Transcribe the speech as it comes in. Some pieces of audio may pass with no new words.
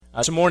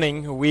This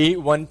morning, we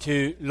want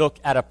to look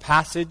at a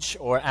passage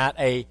or at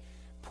a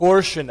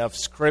portion of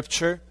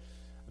Scripture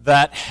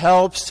that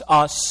helps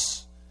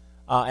us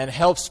and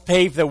helps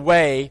pave the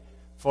way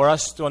for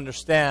us to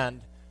understand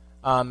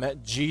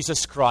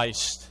Jesus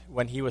Christ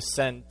when He was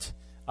sent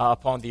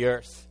upon the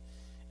earth.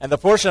 And the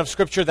portion of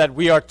Scripture that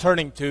we are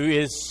turning to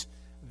is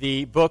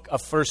the book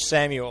of 1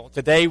 Samuel.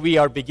 Today, we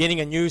are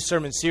beginning a new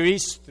sermon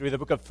series through the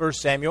book of 1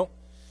 Samuel.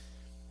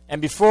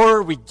 And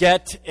before we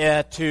get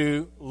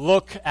to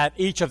look at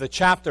each of the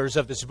chapters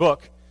of this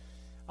book,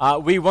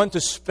 we want to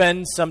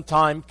spend some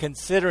time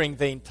considering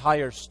the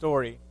entire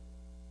story.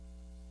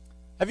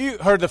 Have you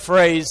heard the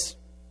phrase,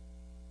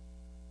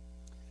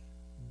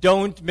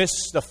 "Don't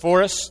miss the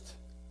forest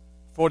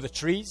for the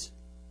trees"?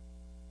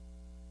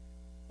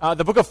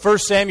 The book of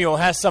 1 Samuel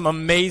has some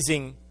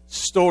amazing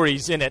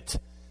stories in it,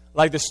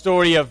 like the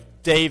story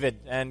of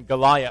David and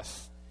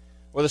Goliath,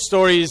 or the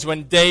stories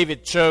when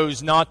David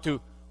chose not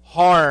to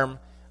harm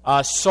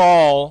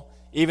Saul,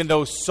 even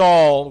though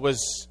Saul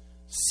was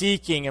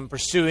seeking and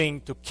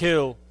pursuing to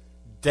kill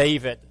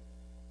David.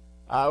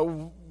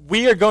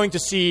 We are going to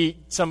see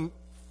some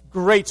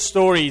great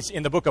stories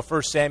in the book of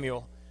 1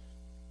 Samuel,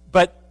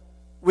 but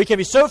we can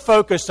be so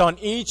focused on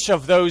each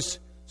of those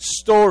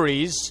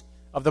stories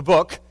of the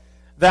book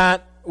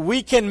that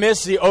we can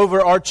miss the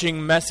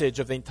overarching message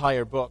of the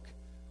entire book.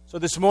 So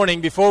this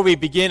morning, before we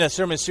begin a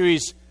sermon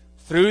series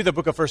through the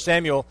book of 1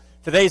 Samuel,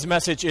 today's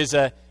message is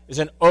an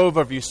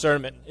overview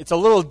sermon. It's a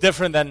little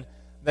different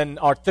than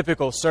our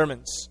typical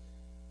sermons.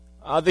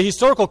 The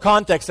historical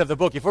context of the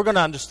book, if we're going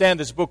to understand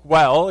this book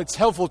well, it's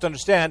helpful to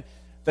understand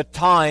the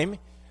time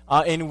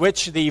in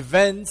which the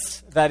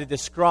events that it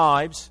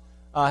describes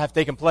have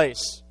taken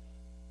place.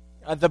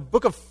 The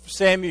book of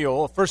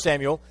 1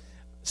 Samuel,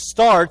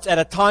 starts at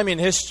a time in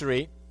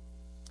history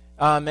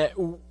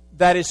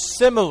that is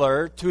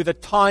similar to the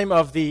time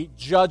of the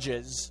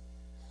judges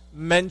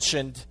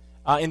mentioned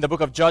in the book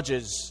of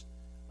Judges.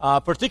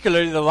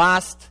 Particularly the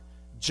last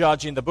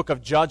judge in the book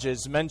of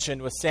Judges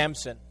mentioned was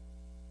Samson.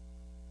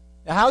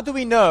 Now, how do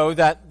we know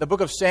that the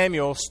book of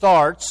Samuel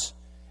starts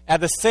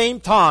at the same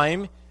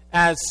time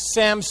as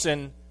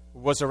Samson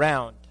was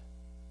around?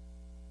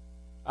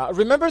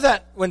 Remember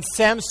that when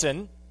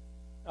Samson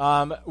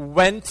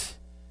went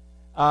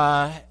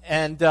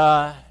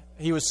and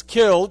he was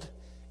killed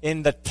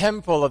in the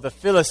temple of the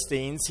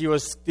Philistines, he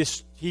was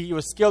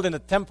killed in the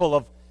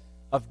temple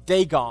of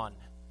Dagon.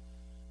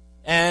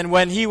 And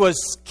when he was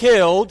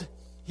killed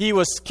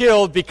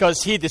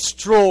because he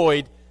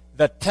destroyed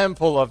the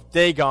temple of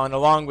Dagon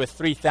along with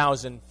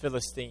 3,000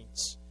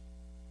 Philistines.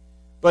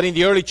 But in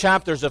the early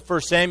chapters of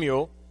 1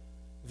 Samuel,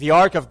 the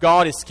Ark of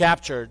God is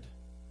captured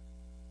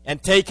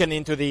and taken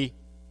into the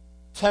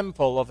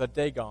temple of the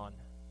Dagon.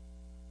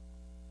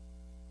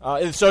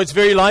 So it's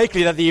very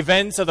likely that the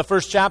events of the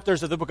first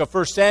chapters of the book of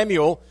 1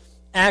 Samuel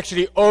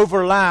actually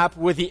overlap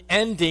with the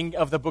ending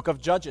of the book of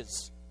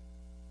Judges.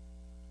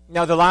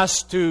 Now, the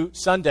last 2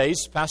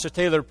 Sundays, Pastor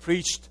Taylor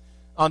preached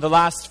on the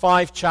last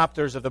 5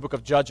 chapters of the book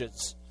of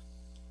Judges,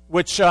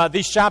 which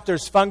these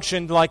chapters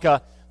functioned like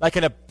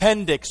an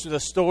appendix to the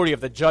story of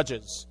the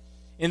Judges.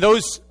 In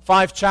those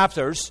 5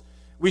 chapters,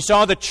 we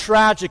saw the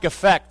tragic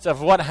effect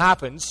of what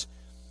happens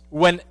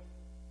when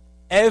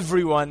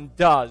everyone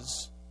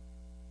does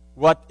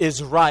what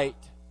is right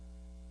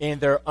in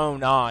their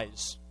own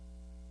eyes.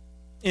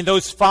 In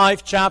those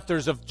 5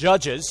 chapters of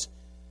Judges,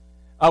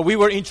 we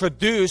were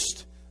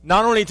introduced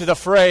not only to the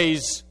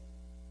phrase,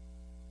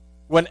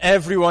 when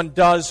everyone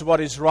does what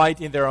is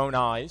right in their own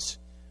eyes,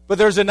 but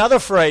there's another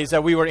phrase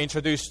that we were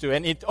introduced to,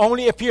 and it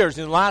only appears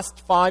in the last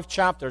 5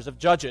 chapters of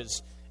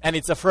Judges, and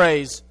it's a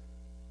phrase,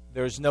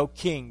 there is no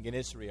king in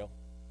Israel.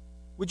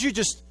 Would you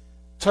just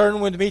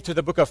turn with me to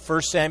the book of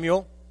 1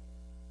 Samuel?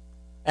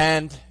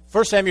 And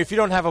 1 Samuel, if you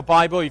don't have a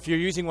Bible, if you're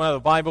using one of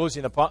the Bibles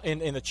in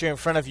the chair in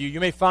front of you, you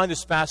may find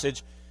this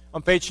passage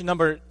on page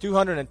number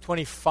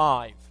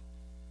 225.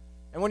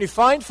 And when you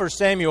find 1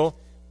 Samuel,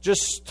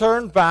 just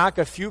turn back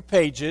a few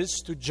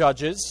pages to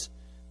Judges,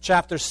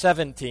 chapter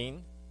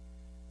 17,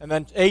 and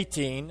then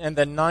 18, and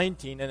then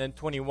 19, and then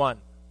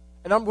 21.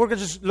 And we're going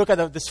to just look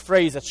at this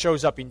phrase that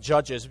shows up in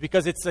Judges,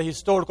 because it's the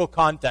historical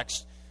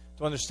context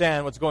to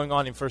understand what's going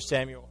on in 1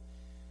 Samuel.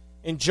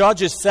 In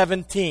Judges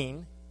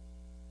 17,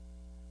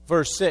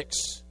 verse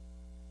 6,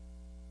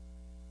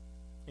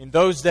 in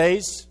those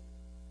days,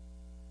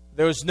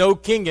 there was no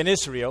king in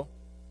Israel.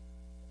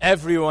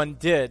 Everyone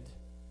did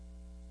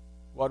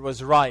what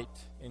was right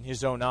in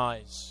his own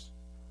eyes.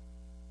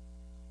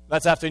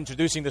 That's after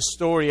introducing the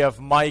story of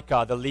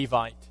Micah the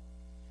Levite.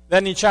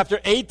 Then in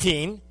chapter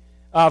 18,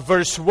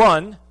 verse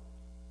 1,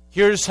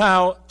 here's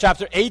how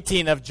chapter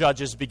 18 of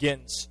Judges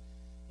begins.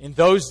 In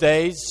those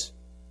days,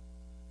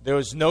 there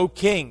was no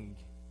king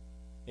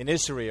in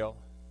Israel.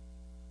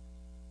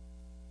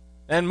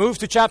 Then move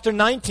to chapter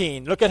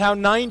 19. Look at how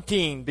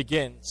 19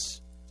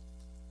 begins.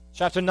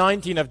 Chapter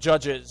 19 of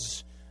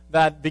Judges,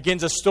 that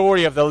begins a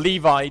story of the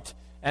Levite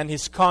and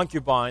his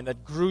concubine,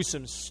 that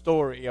gruesome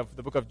story of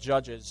the book of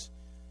Judges.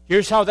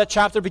 Here's how that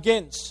chapter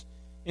begins.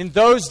 In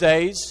those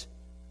days,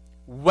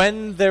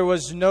 when there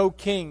was no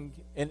king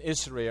in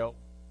Israel.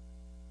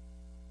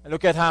 And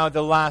look at how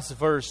the last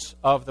verse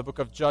of the book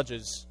of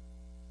Judges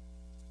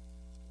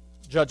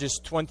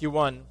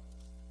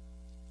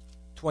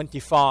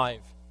 21:25.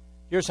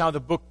 Here's how the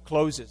book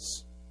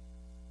closes.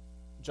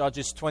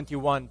 Judges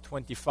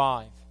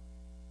 21:25.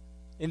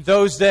 In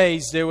those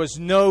days there was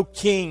no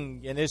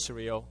king in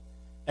Israel.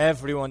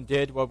 Everyone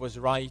did what was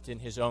right in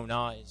his own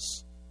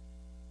eyes.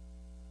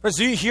 Friends,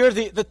 do you hear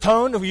the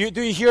tone? Do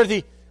you hear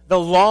the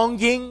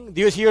longing?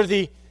 Do you hear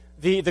the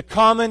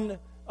common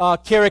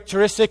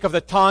characteristic of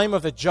the time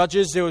of the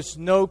judges? There was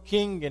no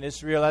king in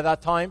Israel at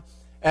that time.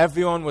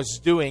 Everyone was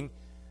doing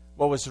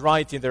what was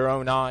right in their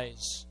own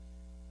eyes.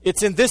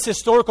 It's in this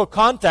historical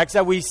context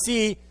that we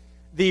see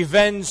the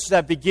events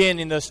that begin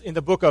in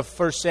the book of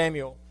 1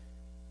 Samuel.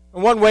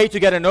 And one way to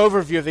get an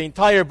overview of the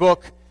entire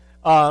book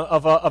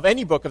of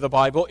any book of the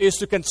Bible is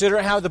to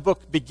consider how the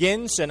book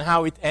begins and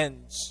how it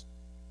ends.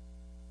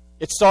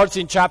 It starts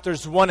in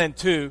chapters 1 and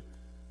 2.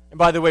 And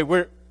by the way,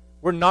 we're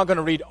not going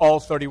to read all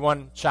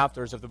 31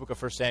 chapters of the book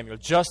of 1 Samuel,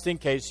 just in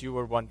case you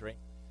were wondering.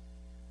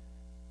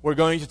 We're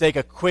going to take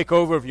a quick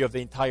overview of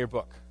the entire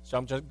book. So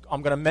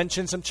I'm going to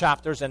mention some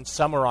chapters and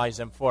summarize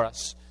them for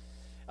us.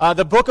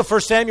 The book of 1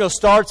 Samuel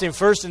starts with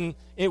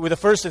the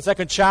first and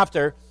second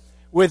chapter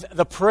with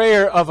the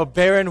prayer of a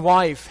barren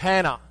wife,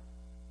 Hannah,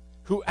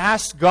 who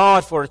asks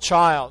God for a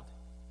child.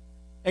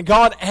 And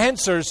God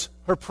answers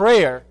her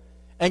prayer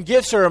and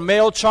gives her a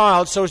male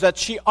child so that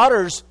she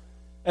utters,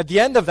 at the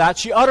end of that,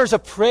 she utters a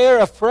prayer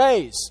of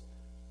praise.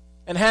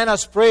 And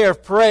Hannah's prayer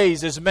of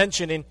praise is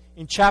mentioned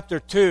in chapter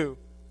 2.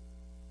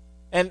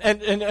 And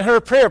her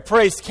prayer of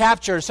praise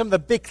captures some of the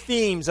big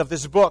themes of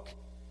this book.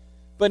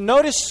 But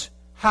notice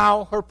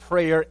how her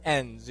prayer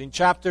ends. In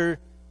chapter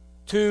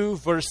 2,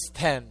 verse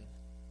 10,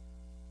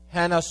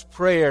 Hannah's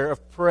prayer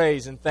of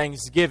praise and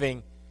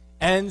thanksgiving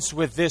ends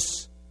with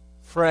this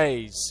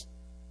phrase: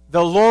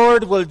 "The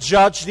Lord will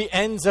judge the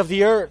ends of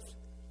the earth.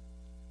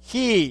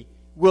 He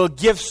will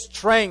give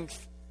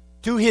strength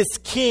to His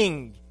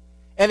king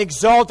and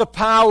exalt the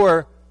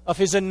power of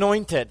His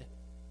anointed."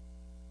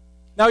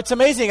 Now it's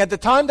amazing, at the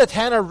time that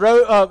Hannah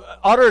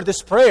uttered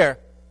this prayer,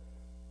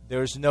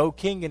 there's no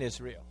king in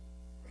Israel.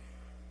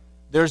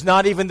 There's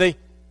not even the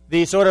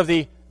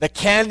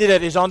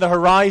candidate is on the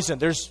horizon.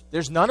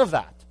 There's none of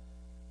that.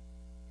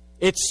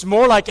 It's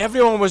more like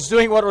everyone was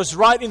doing what was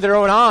right in their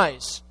own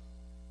eyes.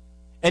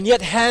 And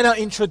yet Hannah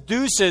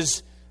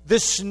introduces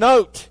this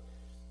note,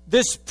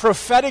 this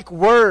prophetic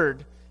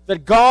word,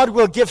 that God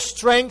will give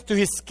strength to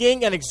His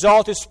king and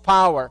exalt His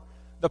power,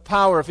 the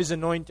power of His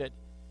anointed.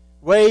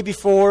 Way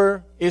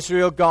before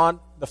Israel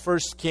got the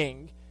first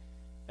king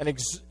and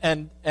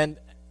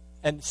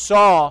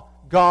saw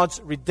God's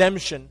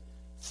redemption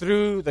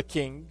through the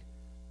king,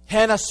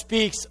 Hannah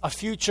speaks of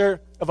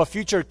a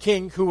future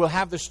king who will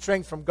have the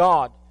strength from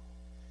God.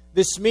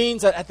 This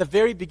means that at the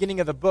very beginning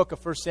of the book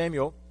of 1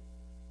 Samuel,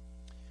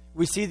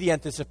 we see the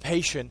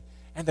anticipation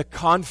and the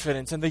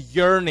confidence and the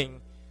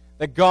yearning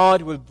that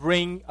God will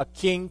bring a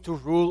king to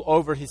rule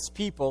over His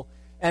people.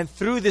 And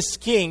through this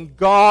king,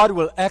 God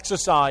will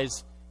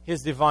exercise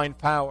His divine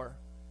power.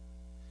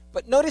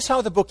 But notice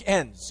how the book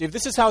ends. If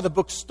this is how the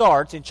book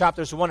starts in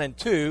chapters 1 and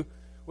 2,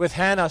 with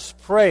Hannah's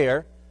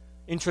prayer,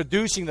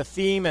 introducing the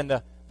theme and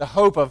the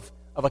hope of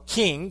a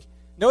king,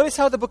 notice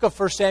how the book of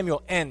 1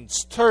 Samuel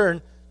ends.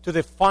 Turn to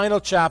the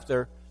final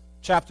chapter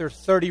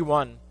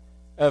 31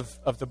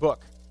 of the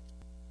book.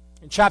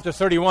 In chapter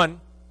 31,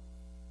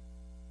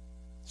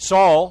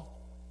 Saul,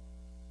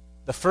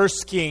 the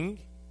first king,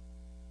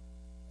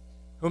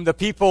 whom the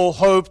people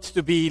hoped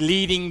to be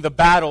leading the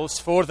battles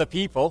for the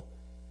people,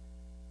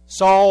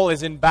 Saul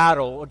is in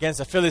battle against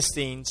the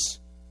Philistines,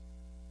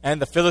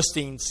 and the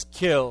Philistines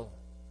kill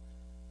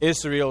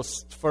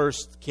Israel's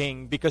first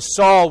king because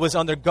Saul was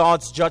under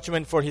God's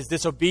judgment for his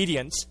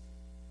disobedience,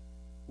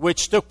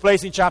 which took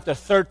place in chapter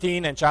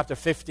 13 and chapter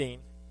 15.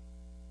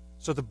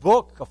 So the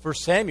book of 1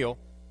 Samuel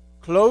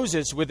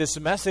closes with this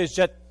message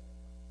that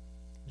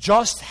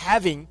just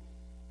having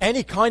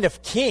any kind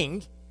of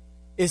king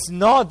is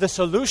not the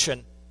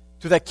solution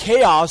to the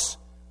chaos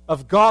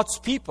of God's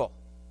people.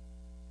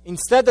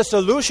 Instead, the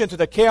solution to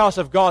the chaos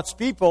of God's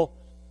people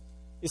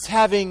is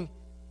having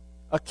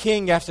a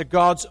king after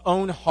God's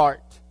own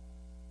heart.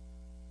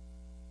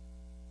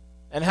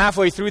 And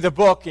halfway through the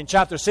book, in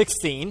chapter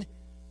 16,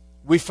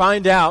 we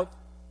find out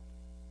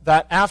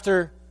that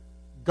after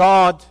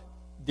God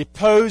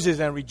deposes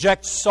and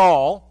rejects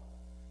Saul,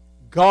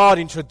 God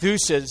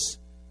introduces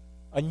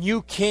a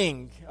new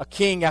king, a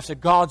king after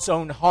God's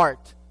own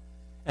heart.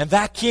 And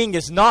that king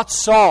is not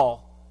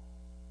Saul,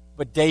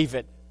 but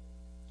David.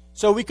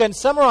 So we can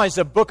summarize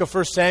the book of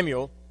 1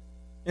 Samuel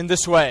in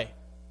this way.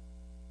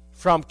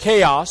 From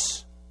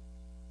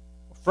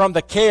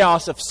the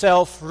chaos of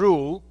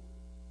self-rule,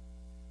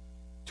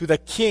 to the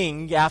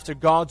king after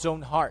God's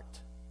own heart.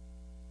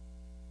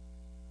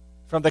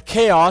 From the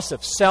chaos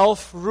of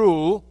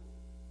self-rule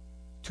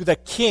to the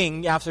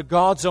king after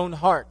God's own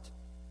heart.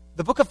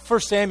 The book of 1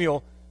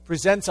 Samuel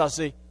presents us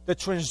the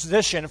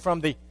transition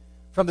from the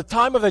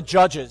time of the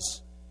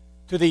judges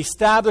to the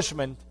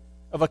establishment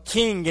of a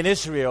king in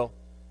Israel,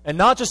 and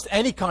not just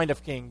any kind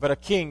of king, but a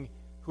king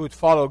who would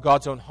follow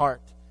God's own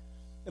heart.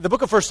 The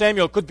book of 1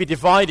 Samuel could be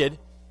divided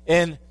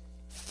in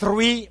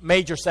 3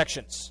 major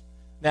sections.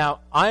 Now,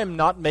 I am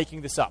not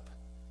making this up.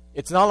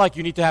 It's not like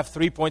you need to have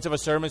 3 points of a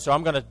sermon, so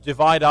I'm going to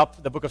divide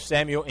up the book of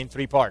Samuel in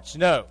 3 parts.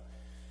 No.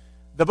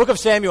 The book of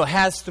Samuel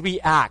has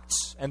 3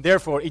 acts, and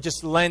therefore it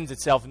just lends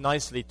itself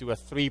nicely to a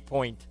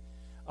 3-point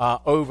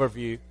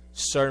overview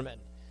sermon.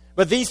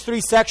 But these 3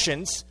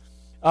 sections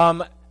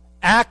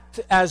act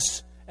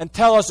as and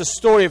tell us a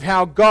story of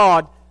how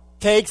God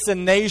takes a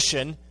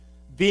nation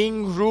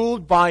being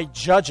ruled by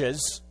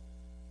judges,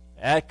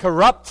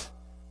 corrupt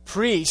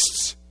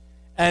priests,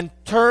 and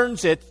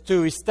turns it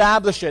to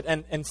establish it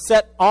and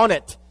set on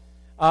it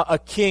a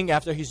king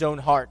after his own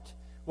heart.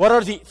 What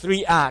are the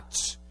 3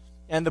 acts?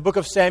 And the book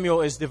of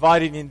Samuel is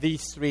divided in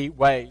these 3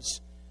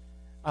 ways.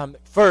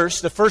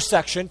 First, the first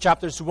section,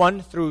 chapters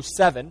 1 through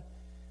 7,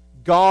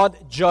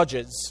 God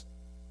judges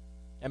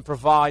and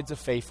provides a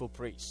faithful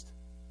priest.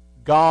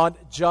 God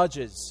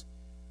judges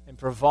and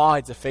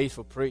provides a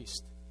faithful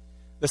priest.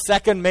 The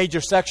second major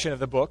section of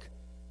the book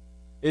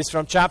is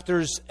from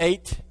chapters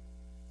 8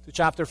 to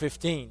chapter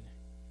 15.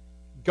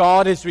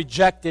 God is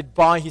rejected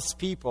by his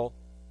people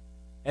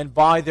and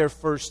by their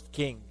first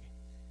king.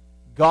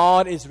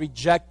 God is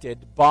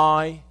rejected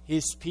by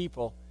his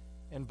people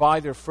and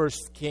by their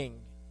first king.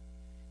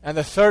 And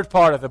the third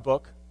part of the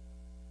book,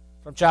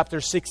 from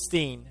chapter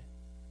 16 to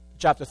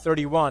chapter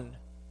 31,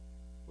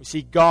 we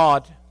see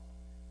God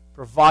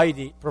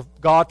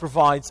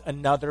provides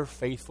another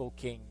faithful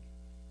king.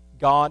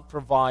 God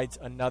provides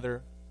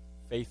another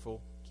faithful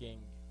king.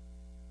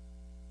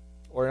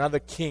 Or another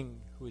king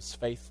who is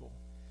faithful.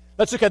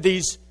 Let's look at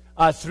these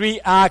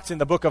 3 acts in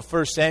the book of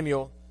 1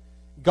 Samuel.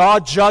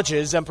 God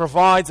judges and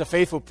provides a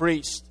faithful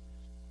priest.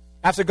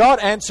 After God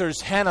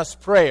answers Hannah's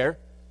prayer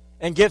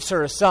and gives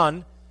her a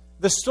son,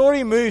 the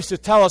story moves to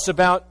tell us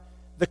about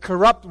the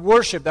corrupt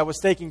worship that was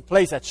taking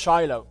place at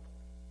Shiloh.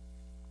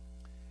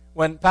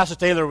 When Pastor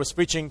Taylor was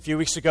preaching a few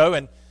weeks ago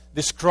and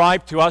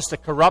described to us the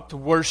corrupt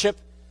worship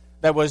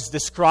that was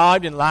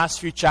described in the last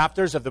few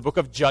chapters of the book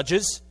of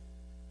Judges,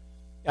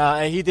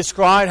 he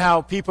described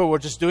how people were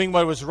just doing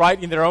what was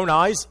right in their own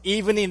eyes,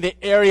 even in the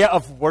area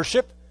of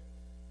worship.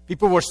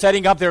 People were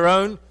setting up their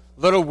own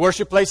little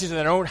worship places in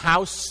their own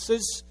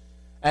houses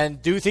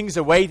and do things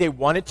the way they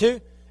wanted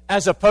to,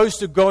 as opposed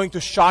to going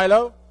to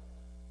Shiloh,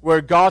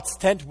 where God's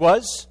tent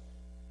was.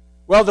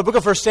 Well, the book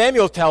of 1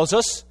 Samuel tells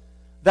us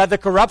that the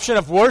corruption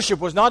of worship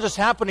was not just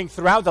happening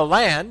throughout the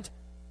land,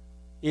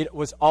 it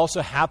was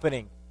also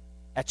happening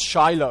at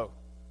Shiloh.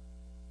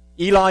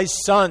 Eli's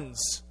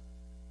sons,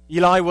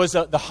 Eli was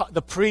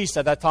the priest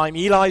at that time,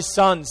 Eli's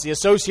sons, the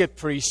associate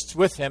priests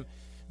with him,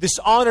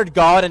 dishonored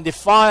God and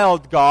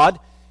defiled God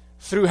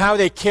through how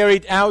they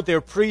carried out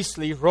their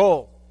priestly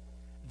role.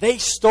 They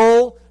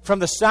stole from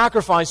the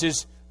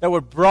sacrifices that were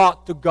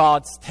brought to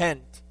God's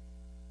tent.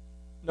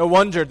 No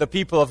wonder the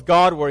people of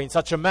God were in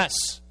such a mess.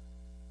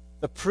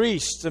 The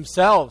priests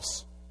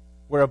themselves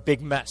were a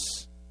big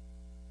mess.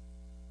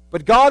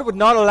 But God would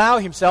not allow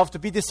himself to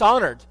be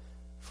dishonored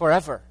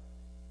forever.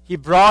 He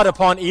brought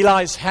upon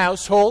Eli's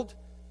household,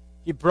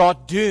 he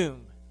brought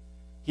doom.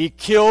 He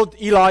killed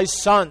Eli's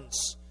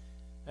sons.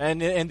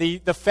 And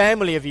the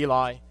family of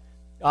Eli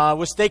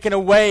was taken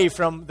away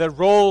from the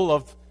role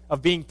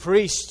of being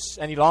priests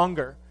any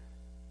longer.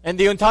 And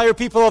the entire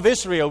people of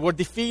Israel were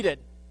defeated.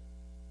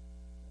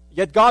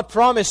 Yet God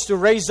promised to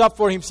raise up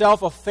for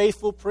himself a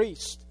faithful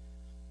priest.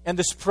 And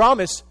this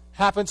promise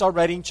happens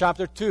already in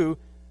chapter 2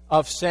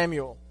 of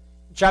Samuel.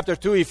 In chapter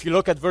 2, if you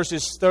look at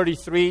verses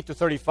 33 to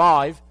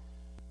 35,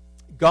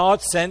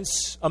 God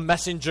sends a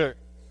messenger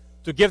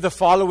to give the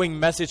following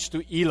message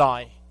to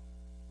Eli.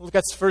 Look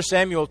at 1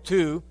 Samuel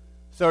 2,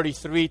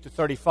 33 to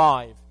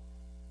 35.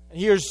 And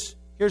here's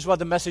what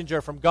the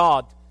messenger from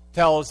God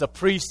tells the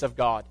priest of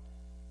God.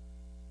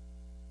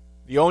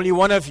 The only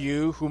one of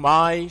you whom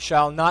I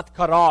shall not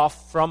cut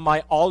off from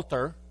my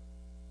altar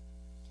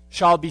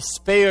shall be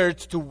spared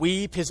to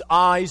weep his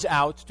eyes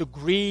out, to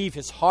grieve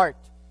his heart.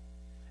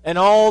 And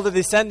all the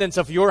descendants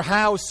of your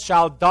house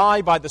shall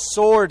die by the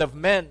sword of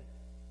men.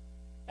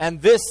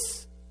 And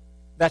this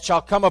that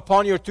shall come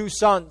upon your 2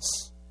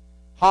 sons,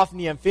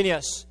 Hophni and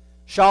Phinehas,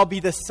 shall be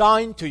the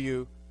sign to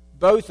you.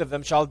 Both of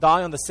them shall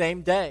die on the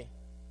same day.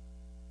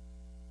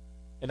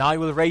 And I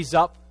will raise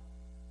up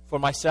for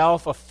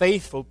myself a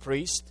faithful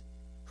priest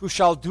who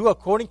shall do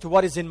according to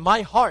what is in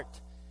my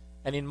heart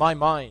and in my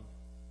mind.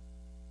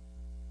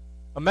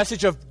 A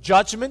message of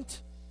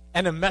judgment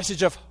and a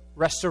message of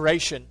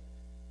restoration.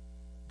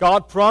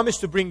 God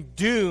promised to bring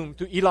doom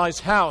to Eli's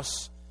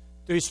house,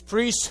 to his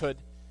priesthood,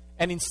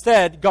 and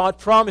instead God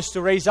promised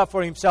to raise up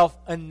for himself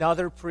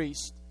another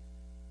priest,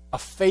 a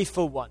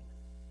faithful one.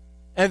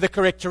 And the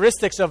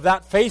characteristics of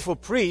that faithful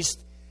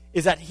priest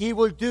is that he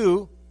will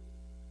do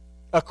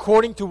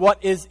according to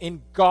what is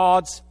in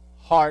God's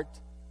heart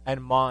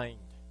and mind.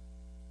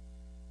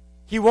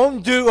 He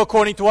won't do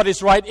according to what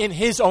is right in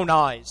his own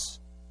eyes.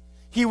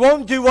 He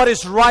won't do what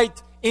is right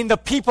in the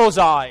people's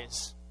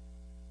eyes.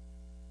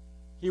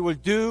 he will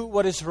do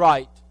what is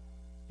right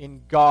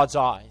in God's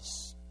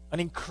eyes. An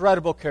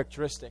incredible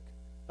characteristic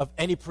of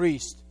any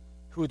priest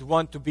who would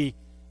want to be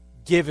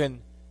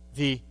given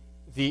the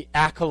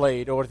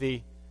accolade or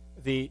the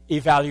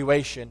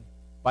evaluation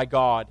by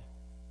God,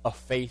 a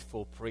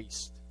faithful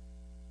priest.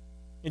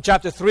 In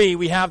chapter 3,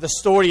 we have the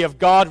story of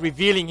God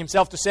revealing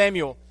himself to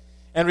Samuel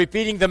and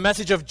repeating the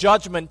message of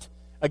judgment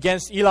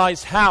against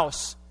Eli's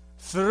house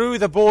through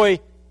the boy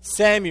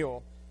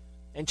Samuel.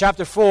 In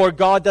chapter 4,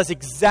 God does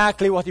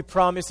exactly what he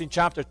promised in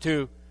chapter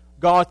 2.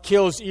 God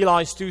kills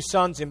Eli's 2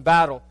 sons in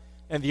battle,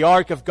 and the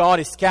ark of God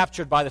is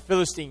captured by the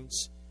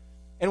Philistines.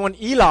 And when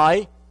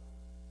Eli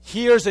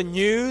hears the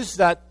news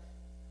that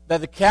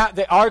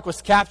the ark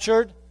was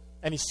captured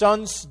and his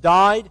sons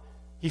died,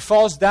 he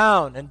falls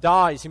down and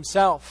dies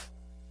himself.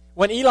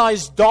 When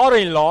Eli's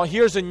daughter-in-law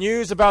hears the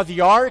news about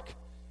the ark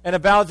and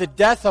about the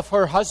death of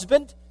her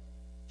husband,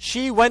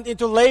 she went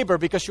into labor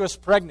because she was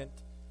pregnant.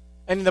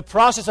 And in the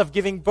process of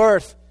giving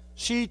birth,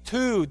 she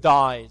too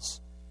dies.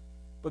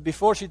 But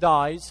before she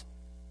dies,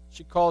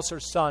 she calls her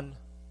son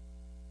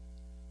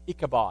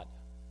Ichabod,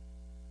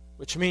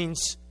 which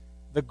means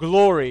the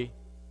glory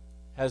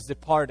has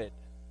departed.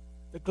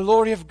 The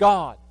glory of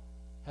God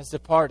has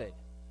departed.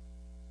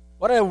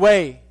 What a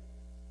way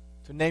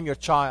to name your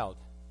child.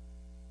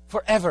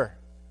 Forever.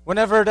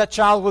 Whenever that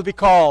child will be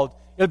called,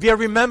 it'll be a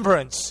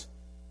remembrance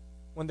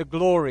when the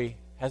glory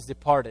has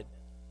departed.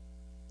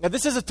 Now,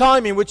 this is a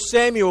time in which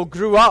Samuel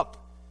grew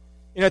up,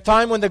 in a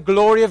time when the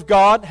glory of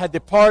God had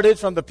departed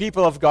from the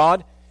people of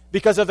God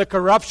because of the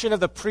corruption of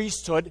the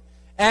priesthood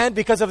and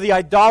because of the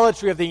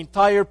idolatry of the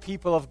entire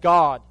people of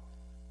God.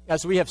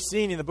 As we have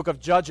seen in the book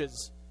of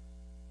Judges,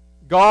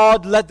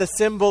 God let the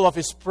symbol of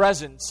His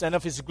presence and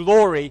of His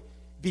glory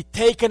be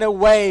taken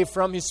away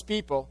from His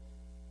people.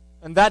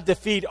 And that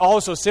defeat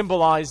also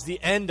symbolized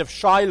the end of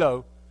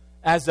Shiloh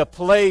as a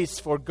place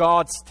for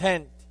God's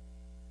tent.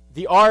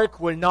 The ark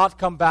will not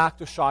come back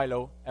to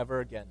Shiloh ever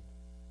again.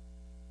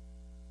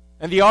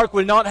 And the ark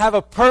will not have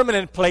a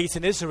permanent place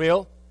in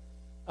Israel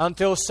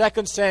until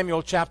 2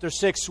 Samuel chapter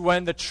 6,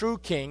 when the true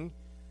king,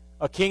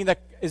 a king that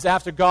is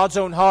after God's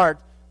own heart,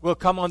 will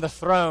come on the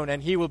throne,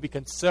 and he will be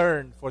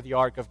concerned for the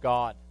ark of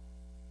God.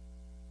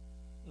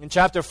 In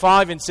chapter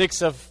 5 and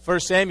 6 of 1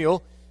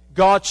 Samuel,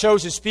 God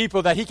shows His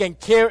people that He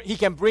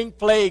can bring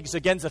plagues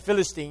against the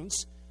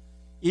Philistines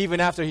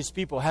even after His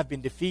people have been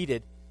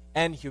defeated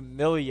and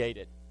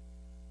humiliated.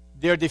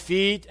 Their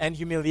defeat and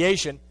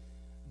humiliation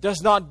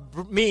does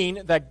not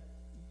mean that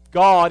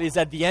God is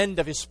at the end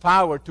of His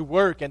power to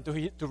work and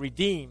to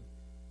redeem.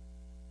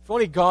 If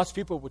only God's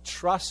people would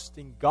trust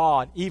in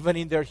God even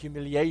in their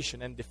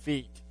humiliation and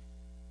defeat.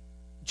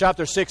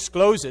 Chapter 6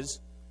 closes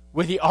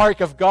with the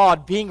ark of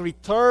God being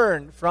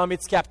returned from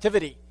its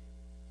captivity.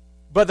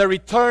 But the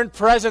returned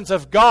presence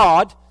of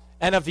God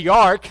and of the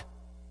ark,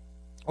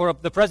 or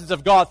the presence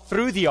of God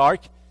through the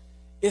ark,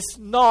 is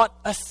not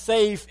a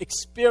safe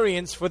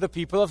experience for the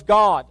people of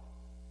God.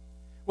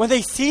 When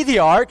they see the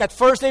ark, at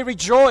first they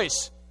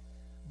rejoice,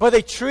 but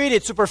they treat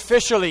it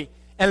superficially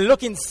and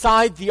look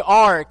inside the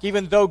ark,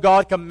 even though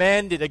God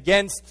commanded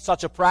against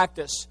such a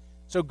practice.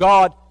 So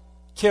God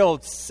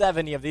killed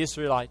 70 of the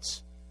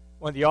Israelites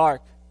when the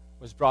ark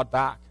was brought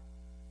back.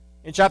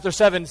 In chapter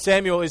 7,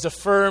 Samuel is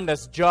affirmed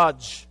as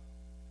judge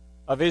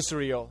of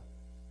Israel,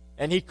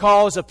 and he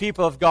calls the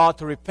people of God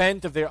to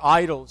repent of their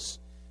idols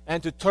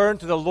and to turn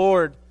to the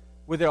Lord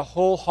with their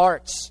whole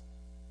hearts.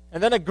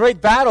 And then a great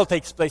battle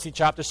takes place in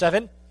chapter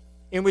 7,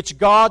 in which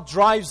God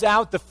drives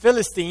out the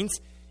Philistines,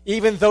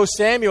 even though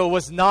Samuel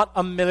was not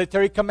a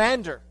military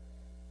commander.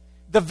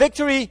 The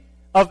victory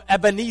of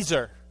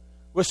Ebenezer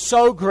was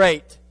so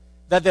great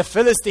that the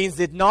Philistines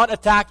did not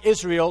attack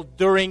Israel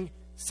during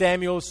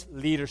Samuel's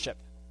leadership.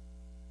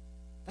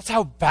 That's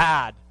how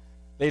bad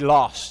they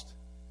lost.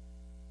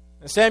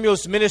 And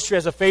Samuel's ministry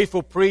as a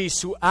faithful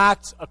priest who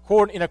acts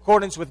in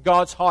accordance with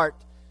God's heart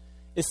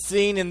is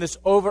seen in this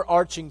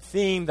overarching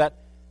theme that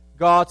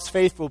God's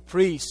faithful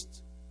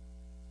priests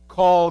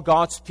call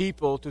God's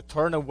people to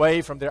turn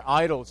away from their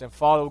idols and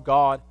follow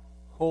God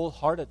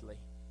wholeheartedly.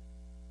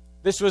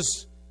 This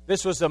was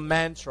the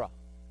mantra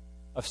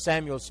of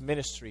Samuel's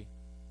ministry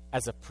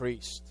as a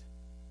priest.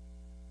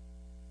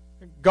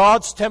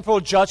 God's temporal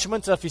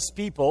judgments of His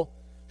people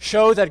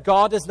show that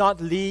God does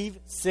not leave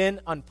sin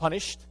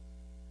unpunished,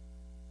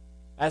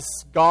 as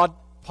God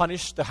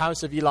punished the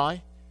house of Eli.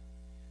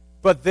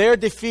 But their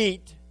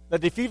defeat, the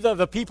defeat of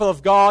the people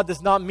of God,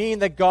 does not mean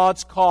that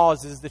God's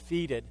cause is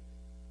defeated.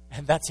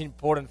 And that's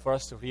important for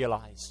us to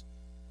realize.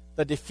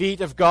 The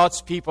defeat of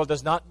God's people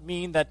does not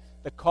mean that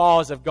the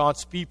cause of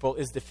God's people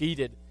is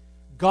defeated.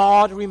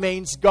 God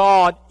remains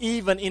God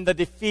even in the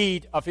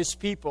defeat of His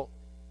people.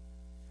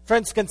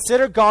 Friends,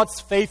 consider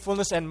God's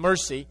faithfulness and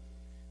mercy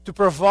to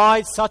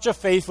provide such a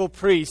faithful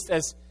priest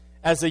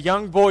as a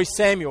young boy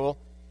Samuel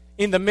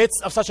in the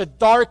midst of such a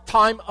dark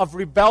time of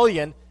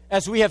rebellion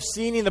as we have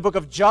seen in the book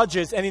of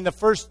Judges and in the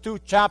first 2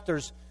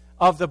 chapters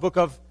of the book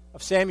of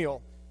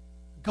Samuel.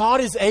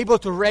 God is able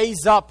to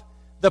raise up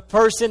the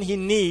person He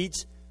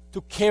needs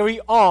to carry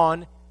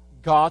on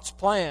God's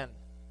plan.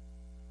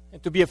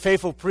 And to be a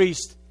faithful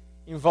priest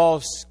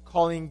involves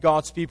calling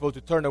God's people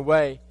to turn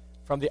away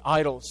from the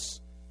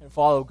idols and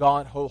follow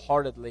God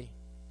wholeheartedly.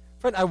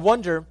 Friend, I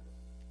wonder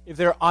if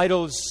there are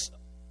idols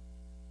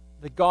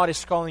that God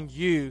is calling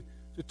you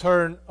to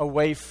turn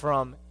away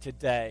from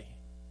today.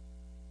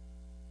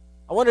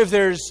 I wonder if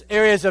there's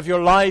areas of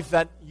your life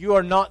that you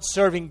are not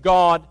serving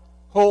God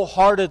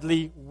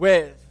wholeheartedly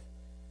with.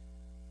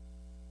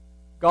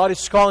 God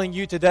is calling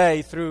you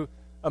today through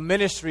a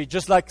ministry,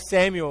 just like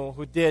Samuel,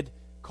 who did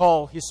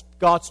call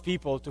God's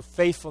people to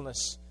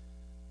faithfulness.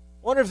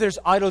 I wonder if there's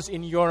idols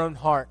in your own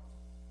heart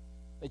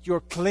that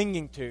you're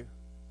clinging to,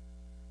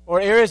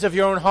 or areas of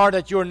your own heart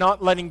that you're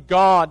not letting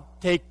God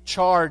take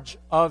charge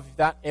of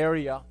that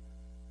area.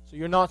 So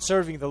you're not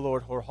serving the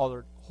Lord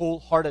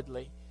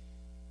wholeheartedly.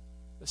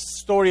 The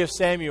story of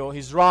Samuel,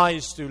 his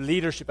rise to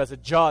leadership as a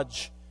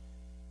judge,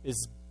 it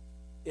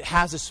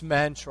has this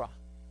mantra,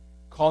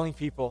 calling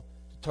people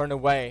to turn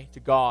away to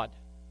God,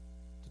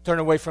 to turn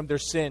away from their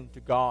sin to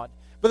God.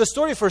 But the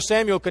story for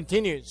Samuel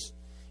continues.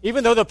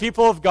 Even though the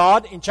people of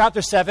God in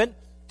chapter 7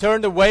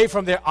 turned away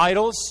from their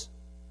idols,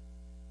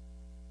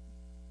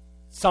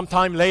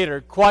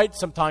 quite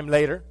some time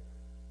later,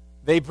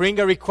 they bring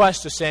a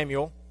request to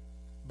Samuel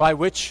by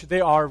which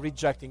they are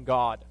rejecting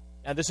God.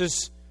 And this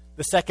is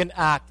the second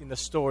act in the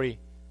story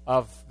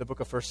of the book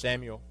of 1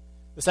 Samuel.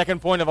 The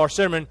second point of our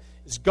sermon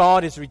is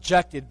God is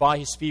rejected by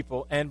His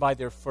people and by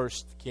their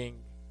first king.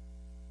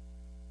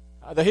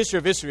 The history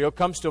of Israel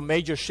comes to a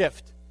major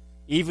shift,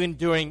 even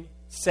during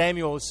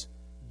Samuel's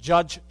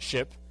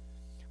judgeship,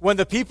 when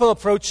the people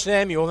approach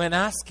Samuel and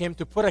ask him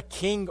to put a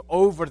king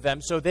over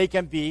them so they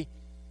can be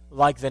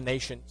like the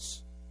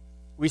nations.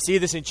 We see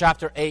this in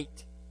chapter 8.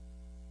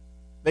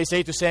 They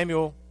say to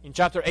Samuel in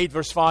chapter 8,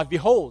 verse 5,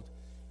 "Behold,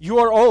 you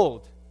are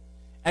old,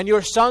 and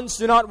your sons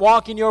do not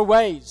walk in your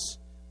ways.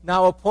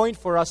 Now appoint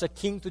for us a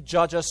king to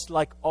judge us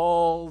like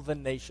all the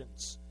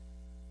nations."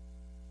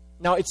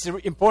 Now, it's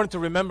important to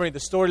remember in the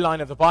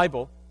storyline of the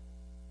Bible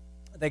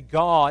that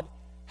God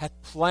had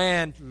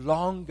planned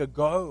long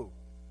ago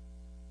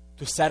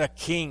to set a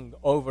king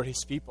over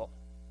His people.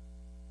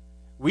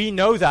 We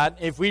know that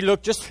if we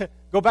look, just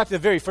go back to the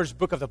very first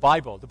book of the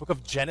Bible, the book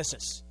of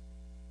Genesis.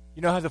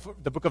 You know how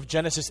the book of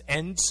Genesis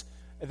ends?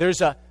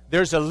 There's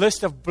a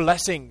list of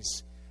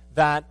blessings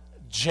that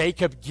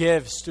Jacob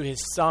gives to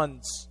his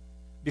sons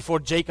before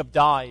Jacob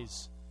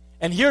dies.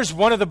 And here's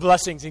one of the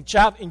blessings in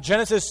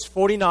Genesis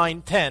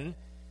 49:10.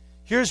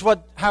 Here's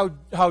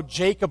how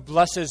Jacob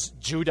blesses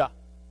Judah.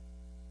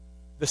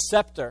 "The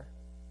scepter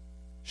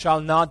shall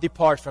not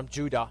depart from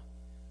Judah,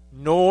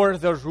 nor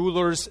the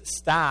ruler's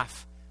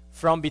staff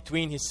from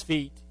between his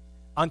feet,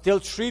 until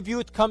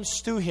tribute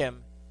comes to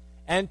him,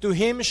 and to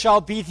him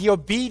shall be the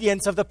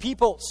obedience of the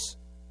peoples."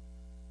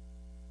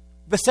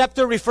 The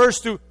scepter refers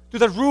to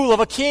the rule of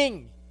a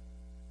king.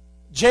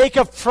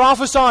 Jacob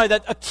prophesied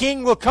that a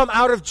king will come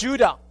out of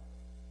Judah.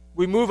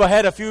 We move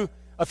ahead a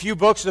few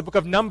books to the book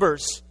of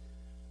Numbers.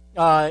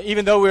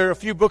 Even though we're a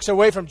few books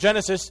away from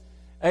Genesis,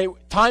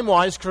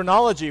 time-wise,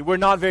 chronology, we're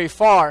not very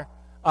far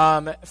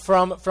from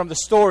the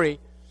story.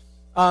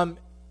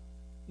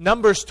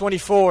 Numbers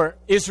 24,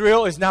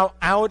 Israel is now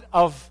out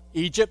of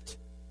Egypt,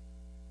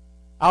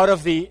 out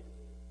of the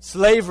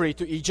slavery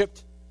to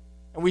Egypt.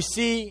 And we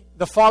see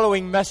the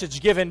following message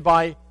given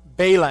by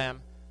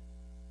Balaam.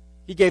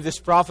 He gave this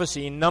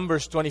prophecy in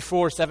Numbers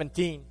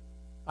 24:17.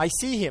 "I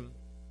see him,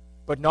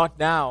 but not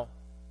now.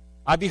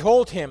 I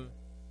behold him,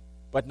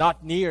 but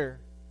not near.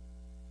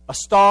 A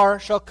star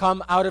shall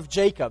come out of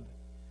Jacob,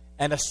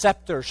 and a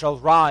scepter shall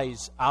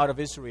rise out of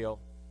Israel."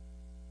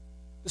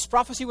 This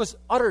prophecy was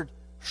uttered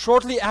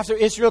shortly after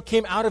Israel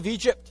came out of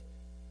Egypt.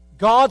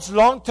 God's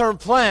long-term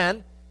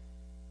plan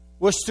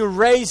was to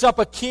raise up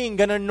a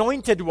king, an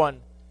anointed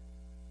one,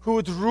 who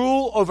would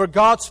rule over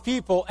God's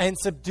people and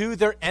subdue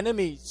their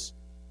enemies.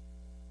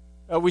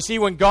 We see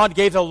when God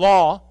gave the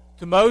law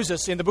to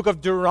Moses in the book of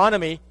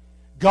Deuteronomy,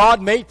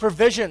 God made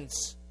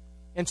provisions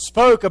and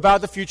spoke about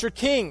the future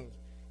king.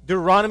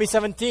 Deuteronomy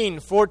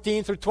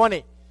 17:14 through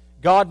 20.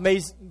 God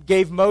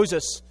gave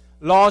Moses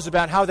laws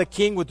about how the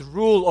king would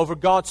rule over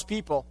God's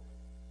people.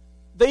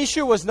 The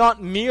issue was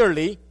not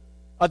merely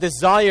a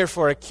desire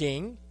for a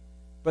king,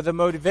 but the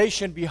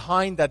motivation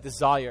behind that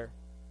desire.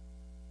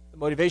 The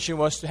motivation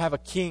was to have a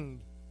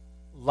king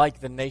like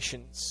the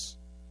nations.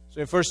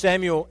 So in 1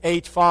 Samuel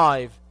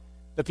 8:5,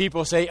 the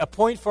people say,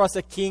 "Appoint for us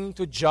a king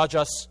to judge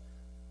us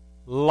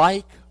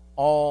like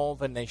all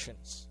the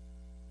nations."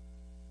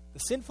 The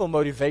sinful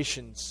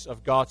motivations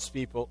of God's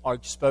people are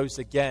exposed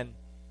again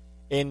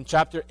in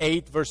chapter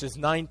 8, verses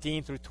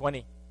 19 through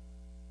 20.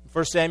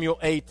 1 Samuel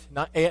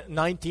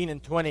 8:19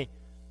 and 20.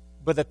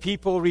 "But the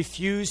people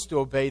refused to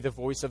obey the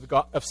voice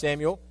of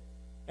Samuel,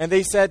 and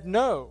they said,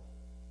 'No,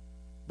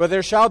 but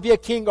there shall be a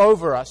king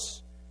over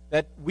us,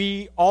 that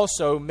we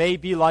also may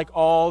be like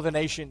all the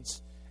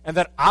nations, and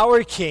that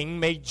our king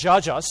may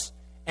judge us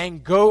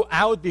and go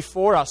out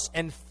before us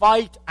and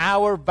fight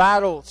our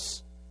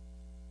battles.'"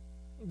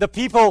 The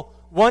people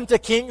want a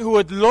king who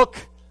would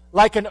look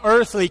like an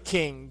earthly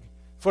king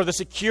for the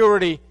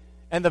security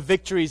and the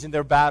victories in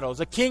their battles.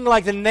 A king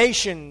like the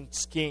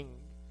nation's king.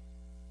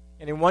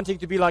 And in wanting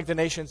to be like the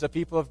nations, the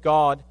people of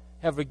God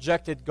have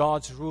rejected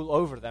God's rule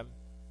over them.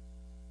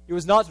 It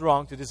was not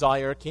wrong to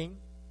desire a king,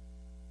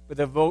 but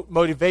the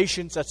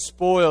motivations that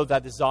spoiled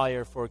that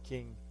desire for a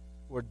king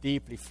were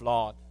deeply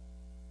flawed.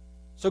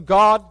 So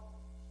God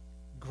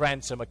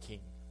grants him a king.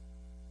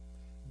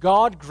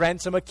 God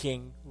grants him a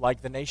king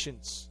like the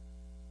nations.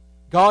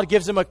 God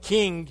gives him a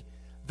king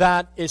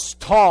that is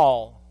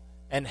tall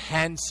and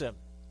handsome.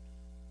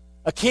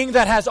 A king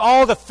that has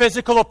all the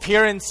physical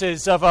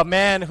appearances of a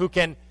man who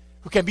can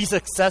be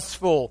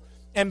successful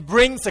and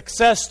bring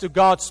success to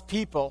God's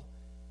people.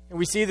 And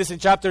we see this in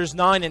chapters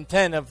 9 and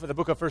 10 of the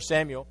book of 1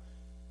 Samuel.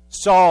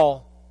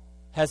 Saul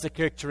has the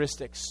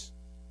characteristics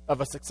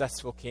of a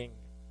successful king.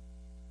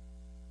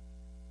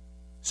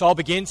 Saul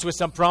begins with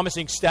some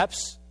promising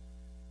steps.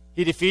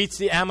 He defeats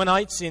the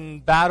Ammonites in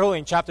battle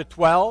in chapter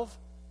 12.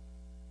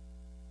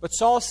 But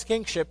Saul's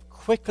kingship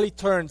quickly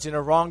turns in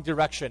a wrong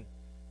direction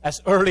as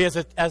early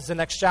as the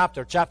next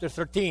chapter, chapter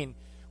 13,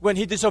 when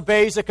he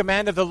disobeys the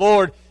command of the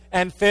Lord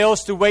and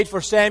fails to wait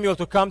for Samuel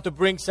to come to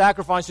bring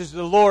sacrifices to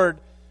the Lord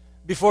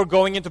before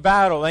going into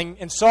battle.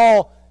 And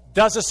Saul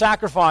does a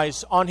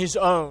sacrifice on his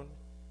own,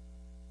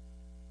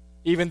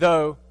 even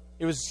though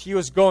he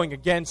was going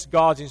against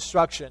God's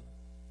instruction.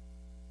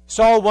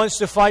 Saul wants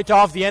to fight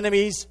off the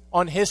enemies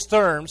on his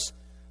terms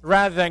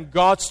rather than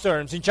God's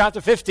terms. In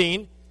chapter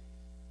 15,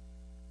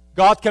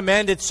 God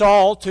commanded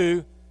Saul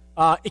to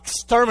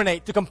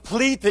exterminate, to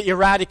completely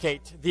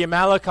eradicate the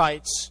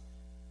Amalekites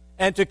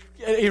and to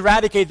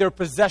eradicate their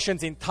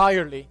possessions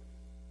entirely.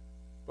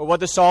 But what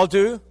does Saul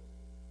do?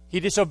 He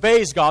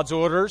disobeys God's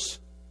orders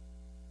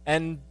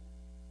and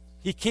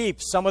he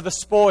keeps some of the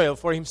spoil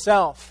for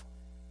himself.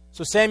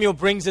 So Samuel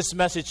brings this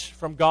message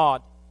from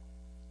God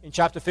in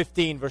chapter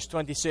 15, verse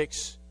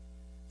 26.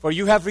 For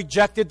you have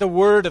rejected the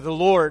word of the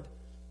Lord,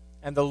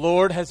 and the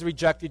Lord has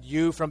rejected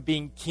you from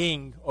being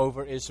king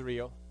over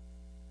Israel.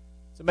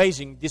 It's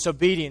amazing.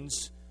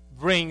 Disobedience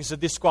brings a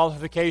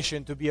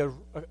disqualification to be a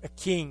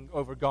king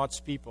over God's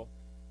people.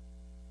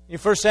 In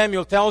 1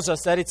 Samuel tells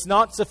us that it's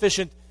not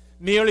sufficient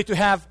merely to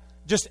have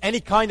just any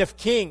kind of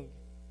king.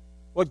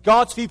 What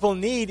God's people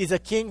need is a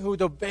king who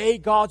would obey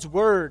God's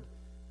word.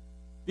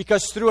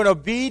 Because through an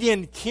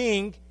obedient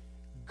king,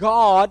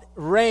 God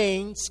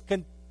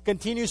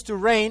continues to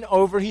reign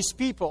over his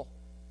people.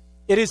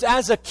 It is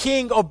as a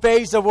king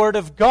obeys the word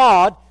of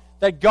God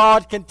that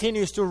God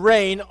continues to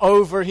reign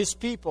over his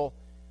people.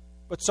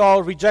 But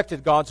Saul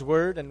rejected God's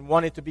word and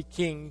wanted to be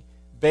king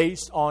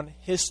based on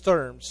his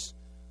terms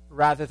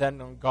rather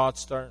than on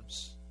God's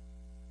terms.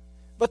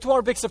 But to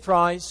our big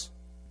surprise,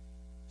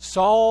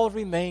 Saul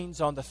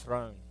remains on the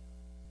throne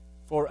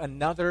for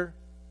another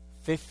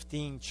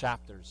 15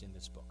 chapters in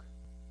this book,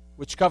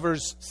 which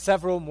covers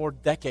several more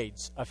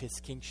decades of his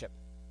kingship.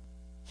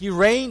 He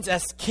reigns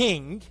as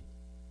king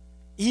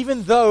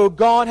even though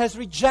God has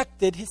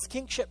rejected his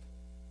kingship.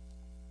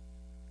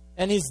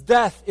 And his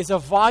death is a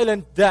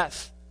violent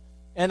death,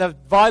 and a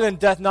violent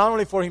death not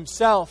only for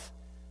himself,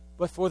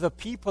 but for the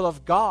people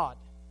of God.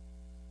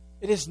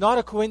 It is not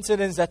a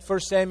coincidence that 1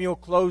 Samuel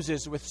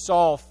closes with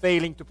Saul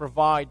failing to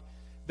provide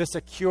the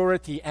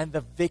security and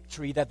the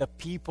victory that the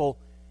people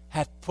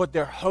had put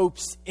their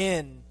hopes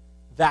in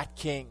that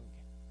king.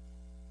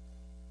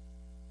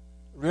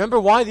 Remember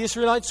why the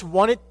Israelites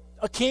wanted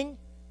a king?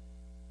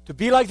 To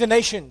be like the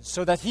nations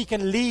so that he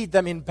can lead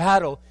them in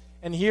battle.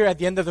 And here at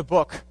the end of the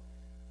book,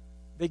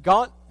 they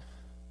got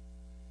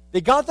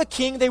the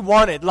king they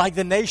wanted, like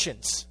the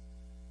nations.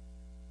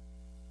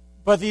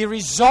 But the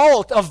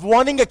result of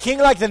wanting a king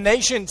like the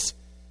nations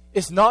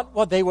is not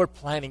what they were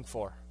planning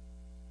for.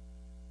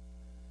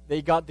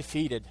 They got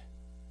defeated.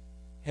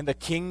 And the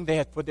king they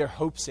had put their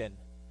hopes in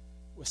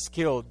was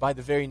killed by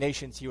the very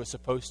nations he was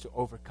supposed to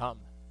overcome.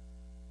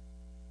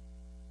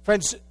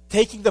 Friends,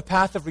 taking the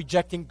path of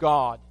rejecting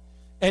God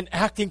and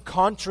acting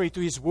contrary to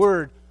his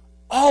word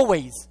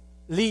always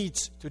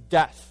leads to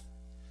death.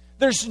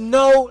 There's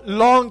no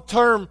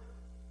long-term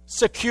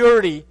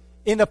security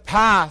in the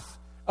path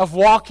of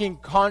walking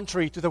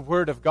contrary to the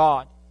word of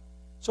God.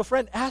 So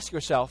friend, ask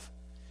yourself,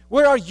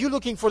 where are you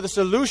looking for the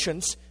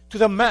solutions to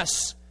the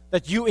mess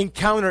that you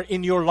encounter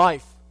in your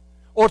life?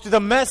 Or to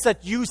the mess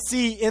that you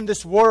see in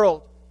this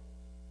world?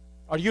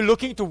 Are you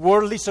looking to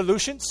worldly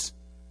solutions?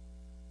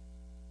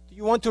 Do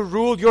you want to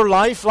rule your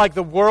life like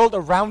the world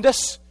around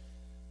us?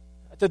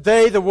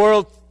 Today, the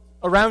world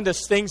around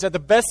us thinks that the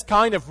best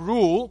kind of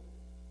rule,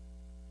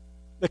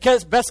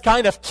 the best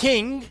kind of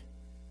king,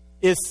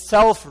 is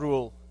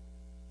self-rule,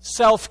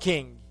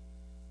 self-king,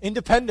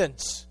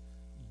 independence.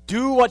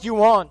 Do what you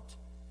want.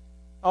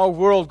 Our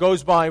world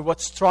goes by what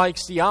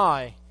strikes the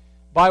eye,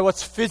 by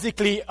what's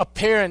physically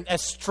apparent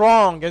as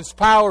strong, as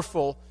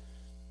powerful.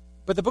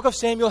 But the book of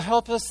Samuel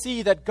helps us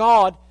see that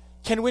God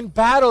can win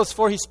battles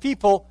for his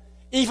people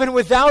even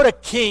without a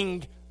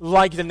king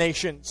like the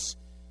nations.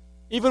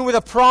 Even with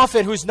a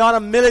prophet who's not a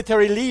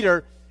military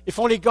leader, if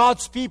only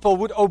God's people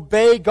would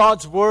obey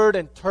God's word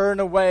and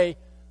turn away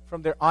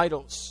from their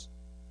idols.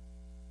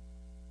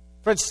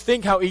 Friends,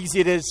 think how easy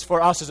it is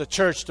for us as a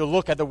church to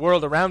look at the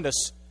world around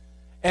us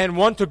and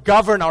want to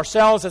govern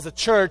ourselves as a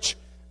church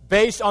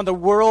based on the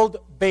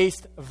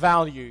world-based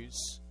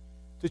values,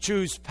 to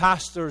choose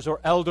pastors or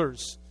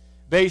elders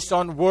based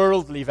on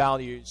worldly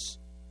values.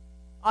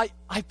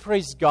 I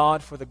praise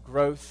God for the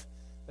growth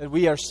that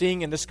we are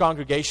seeing in this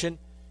congregation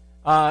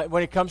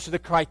when it comes to the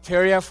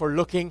criteria for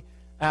looking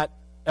at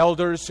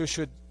elders who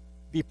should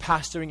be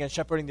pastoring and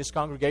shepherding this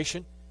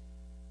congregation.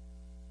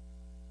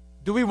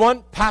 Do we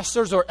want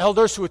pastors or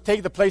elders who would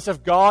take the place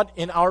of God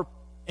in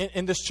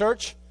this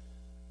church?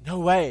 No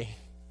way.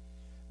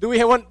 Do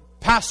we want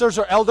pastors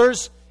or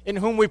elders in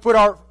whom we put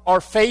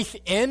our faith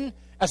in,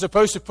 as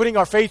opposed to putting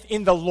our faith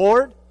in the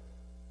Lord?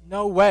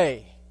 No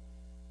way.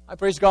 I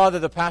praise God that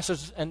the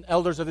pastors and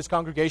elders of this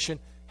congregation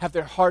have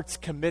their hearts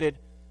committed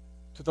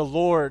to the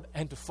Lord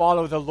and to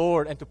follow the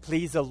Lord and to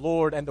please the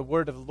Lord and the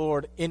word of the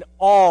Lord in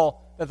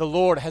all that the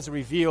Lord has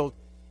revealed,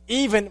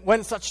 even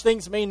when such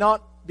things may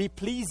not be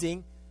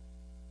pleasing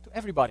to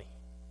everybody.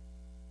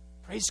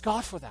 Praise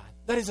God for that.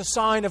 That is a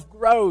sign of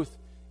growth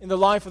in the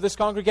life of this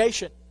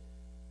congregation.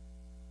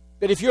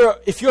 But if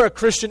you're a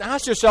Christian,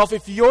 ask yourself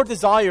if your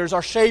desires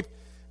are shaped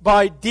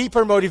by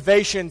deeper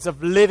motivations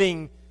of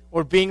living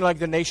or being like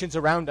the nations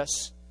around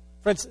us.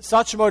 Friends,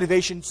 such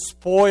motivations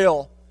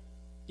spoil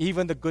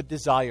even the good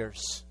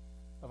desires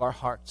of our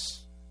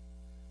hearts.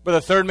 But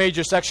the third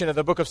major section of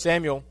the book of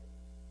Samuel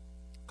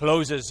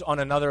closes on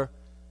another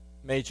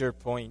major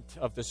point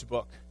of this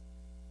book.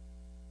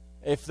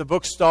 If the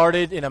book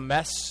started in a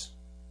mess,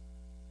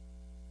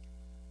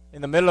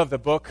 in the middle of the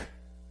book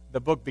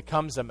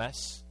becomes a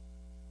mess.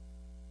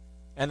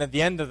 And at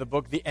the end of the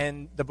book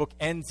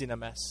ends in a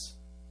mess.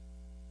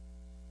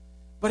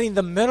 But in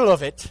the middle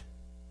of it,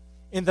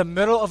 in the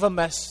middle of a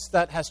mess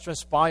that has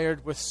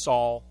transpired with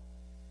Saul,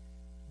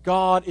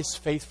 God is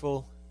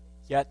faithful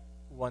yet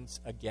once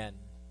again.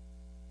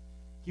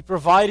 He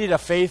provided a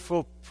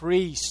faithful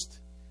priest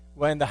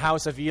when the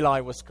house of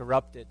Eli was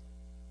corrupted.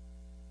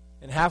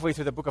 And halfway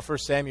through the book of 1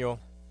 Samuel,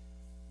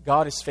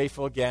 God is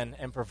faithful again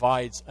and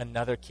provides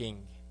another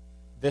king,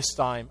 this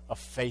time a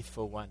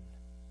faithful one.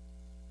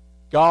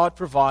 God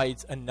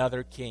provides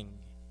another king,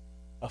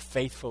 a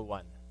faithful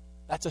one.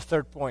 That's a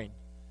third point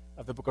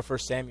of the book of 1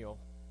 Samuel.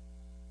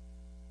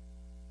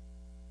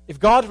 If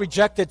God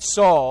rejected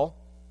Saul,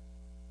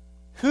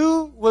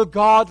 who will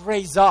God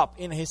raise up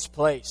in his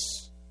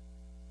place?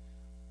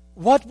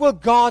 What will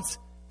God's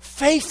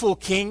faithful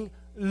king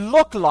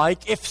look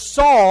like if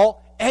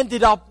Saul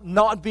ended up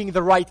not being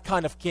the right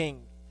kind of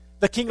king?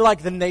 The king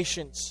like the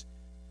nations.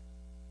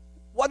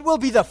 What will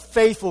be the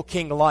faithful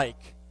king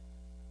like?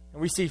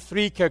 And we see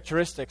three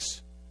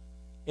characteristics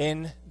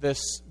in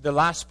the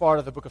last part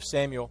of the book of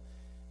Samuel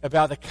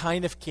about the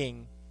kind of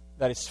king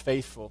that is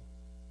faithful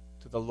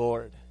to the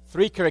Lord.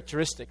 Three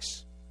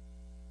characteristics.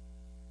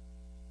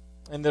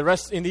 And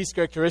in these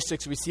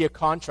characteristics, we see a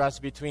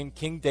contrast between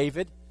King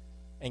David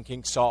and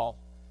King Saul.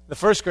 The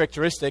first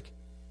characteristic,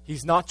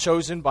 he's not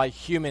chosen by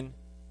human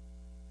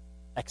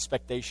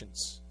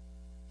expectations.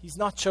 He's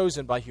not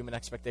chosen by human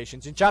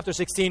expectations. In chapter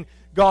 16,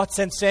 God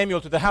sent Samuel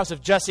to the house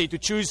of Jesse to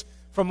choose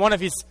from one of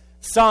his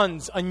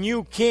sons a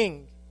new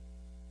king.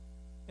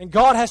 And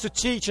God has to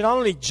teach not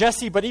only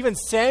Jesse, but even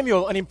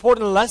Samuel, an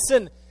important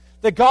lesson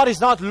that God is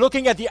not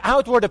looking at the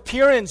outward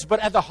appearance, but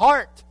at the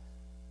heart.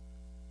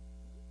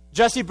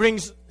 Jesse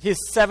brings his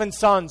 7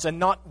 sons, and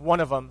not one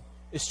of them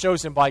is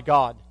chosen by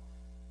God.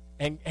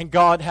 And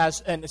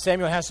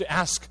Samuel has to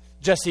ask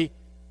Jesse,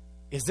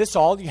 is this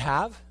all you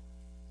have?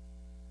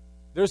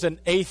 There's an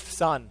 8th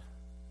son.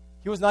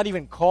 He was not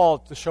even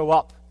called to show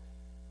up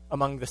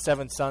among the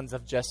 7 sons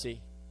of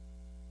Jesse.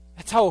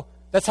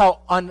 That's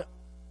how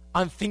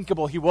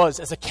unthinkable he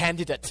was as a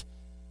candidate.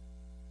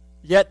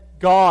 Yet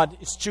God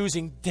is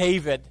choosing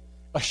David,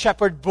 a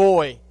shepherd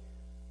boy.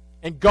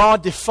 And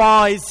God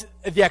defies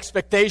the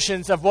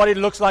expectations of what it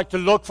looks like to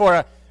look for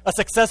a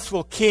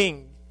successful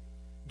king.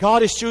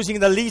 God is choosing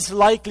the least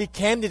likely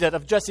candidate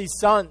of Jesse's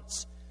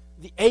sons,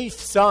 the 8th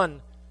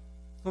son,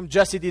 whom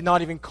Jesse did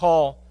not even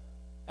call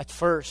at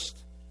first.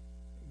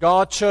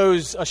 God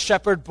chose a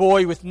shepherd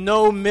boy with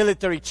no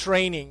military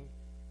training.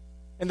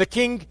 And the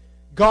king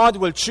God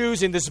will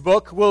choose in this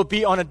book will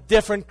be on a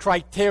different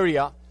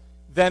criteria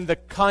than the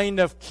kind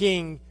of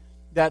king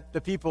that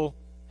the people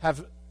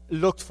have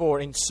looked for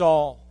in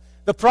Saul.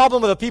 The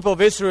problem with the people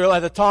of Israel at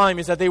the time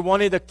is that they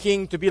wanted a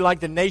king to be like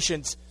the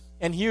nations.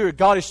 And here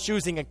God is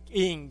choosing a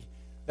king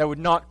that would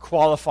not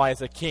qualify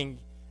as a king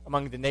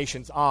among the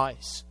nation's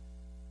eyes.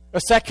 A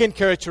second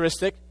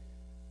characteristic,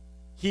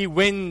 he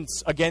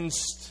wins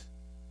against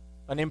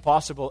an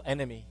impossible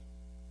enemy.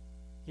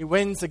 He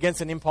wins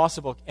against an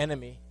impossible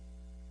enemy.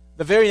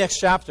 The very next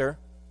chapter,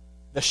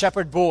 the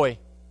shepherd boy,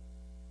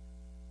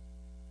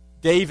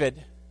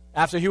 David,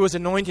 after he was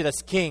anointed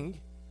as king,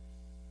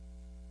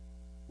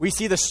 we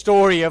see the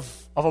story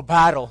of a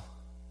battle,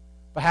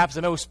 perhaps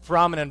the most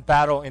prominent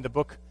battle in the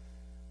book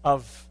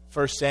of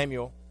 1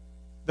 Samuel.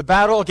 The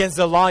battle against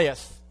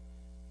Goliath.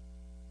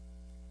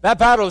 That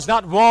battle is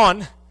not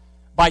won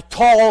by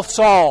tall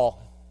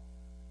Saul.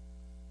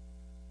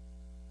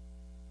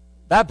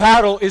 That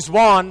battle is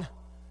won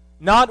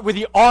not with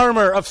the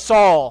armor of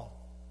Saul.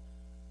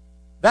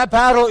 That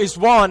battle is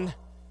won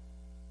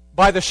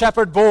by the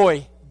shepherd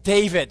boy,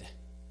 David.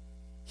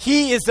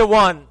 He is the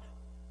one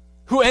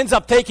who ends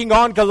up taking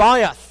on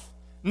Goliath.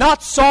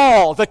 Not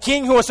Saul, the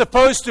king who was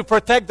supposed to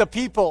protect the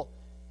people.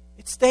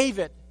 It's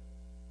David.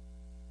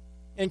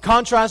 The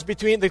contrast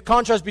between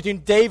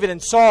David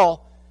and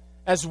Saul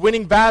as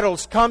winning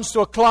battles comes to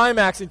a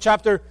climax in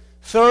chapter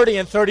 30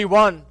 and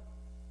 31.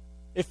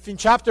 If in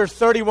chapter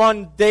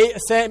 31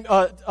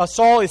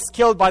 Saul is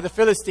killed by the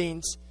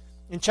Philistines,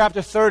 in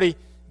chapter 30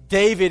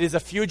 David is a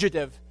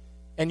fugitive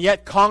and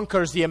yet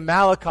conquers the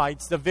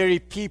Amalekites, the very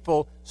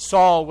people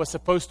Saul was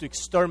supposed to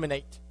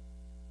exterminate.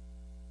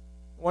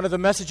 One of the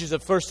messages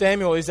of 1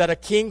 Samuel is that a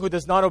king who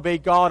does not obey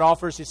God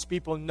offers his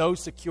people no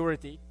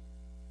security.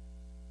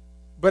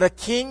 But a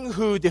king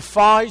who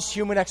defies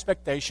human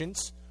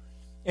expectations,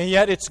 and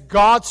yet it's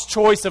God's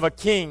choice of a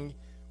king,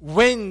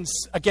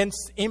 wins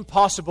against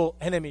impossible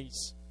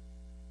enemies.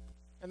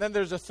 And then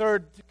there's a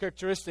third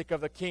characteristic of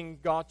the king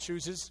God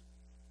chooses,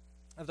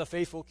 of the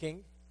faithful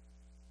king.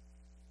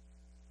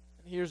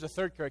 And here's the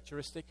third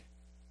characteristic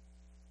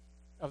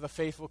of the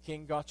faithful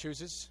king God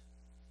chooses.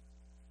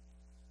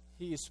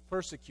 He is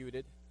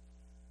persecuted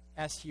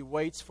as he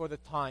waits for the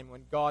time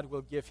when God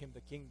will give him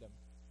the kingdom.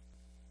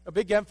 A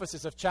big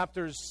emphasis of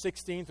chapters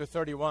 16 to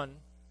 31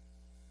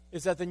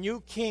 is that the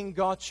new king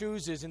God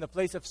chooses in the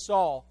place of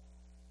Saul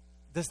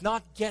does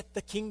not get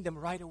the kingdom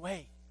right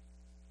away.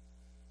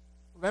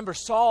 Remember,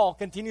 Saul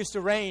continues to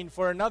reign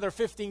for another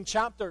 15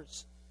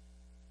 chapters.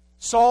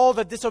 Saul,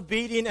 the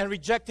disobedient and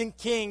rejecting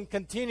king,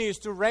 continues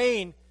to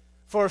reign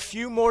for a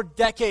few more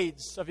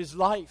decades of his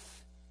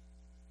life.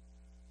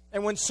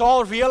 And when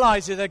Saul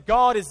realizes that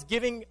God is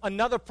giving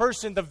another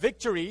person the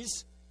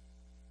victories,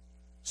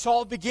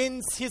 Saul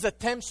begins his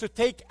attempts to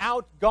take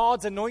out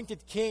God's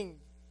anointed king.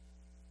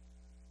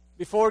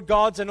 Before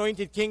God's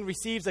anointed king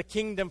receives a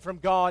kingdom from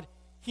God,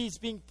 he's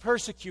being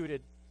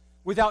persecuted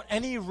without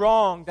any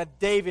wrong that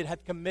David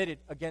had committed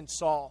against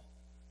Saul.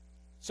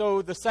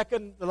 So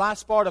the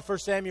last part of 1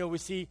 Samuel, we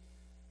see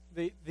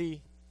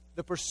the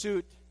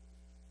pursuit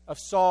of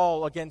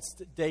Saul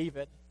against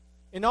David.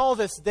 In all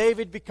this,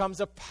 David becomes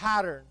a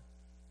pattern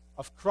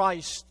of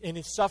Christ in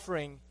his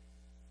suffering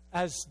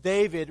as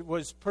David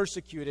was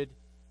persecuted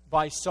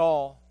by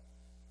Saul.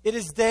 It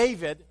is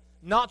David,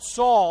 not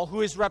Saul, who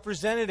is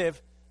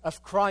representative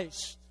of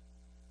Christ.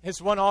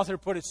 As one author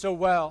put it so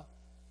well,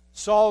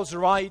 Saul's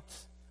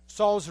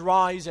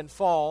rise and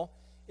fall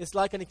is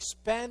like an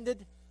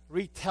expanded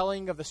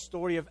retelling of the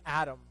story of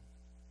Adam.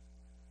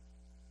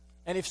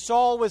 And if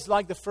Saul was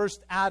like the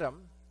first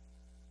Adam,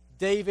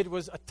 David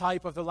was a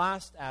type of the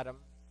last Adam,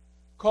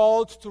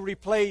 called to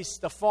replace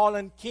the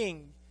fallen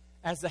king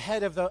as the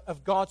head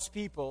of God's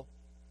people,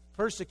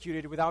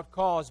 persecuted without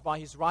cause by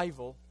his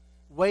rival,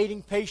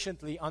 waiting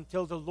patiently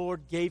until the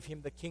Lord gave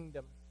him the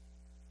kingdom.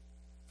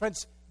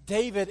 Friends,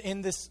 David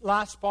in this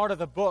last part of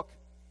the book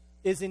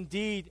is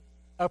indeed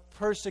a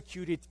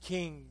persecuted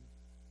king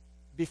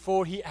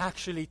before he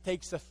actually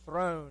takes the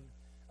throne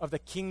of the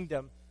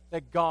kingdom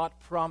that God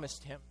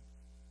promised him.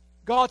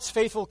 God's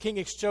faithful king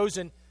is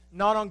chosen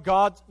not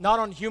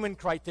on human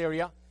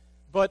criteria,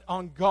 but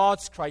on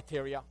God's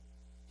criteria.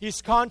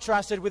 He's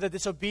contrasted with a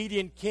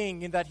disobedient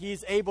king in that he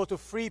is able to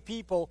free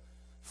people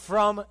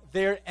from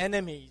their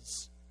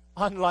enemies,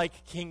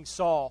 unlike King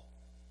Saul.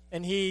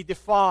 And he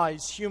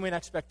defies human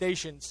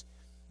expectations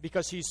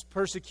because he's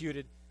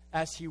persecuted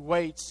as he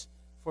waits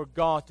for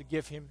God to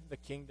give him the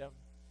kingdom.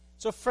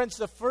 So friends,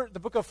 the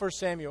book of 1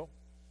 Samuel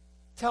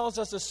tells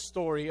us a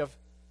story of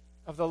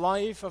the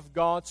life of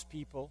God's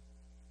people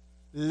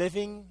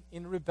living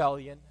in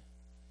rebellion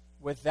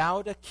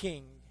without a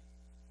king,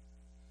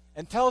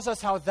 and tells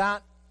us how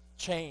that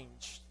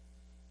changed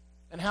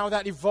and how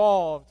that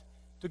evolved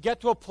to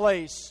get to a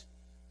place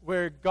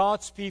where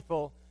God's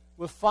people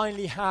will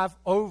finally have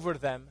over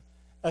them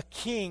a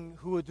king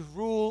who would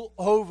rule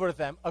over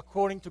them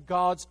according to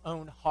God's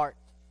own heart.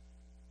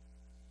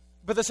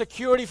 But the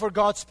security for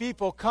God's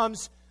people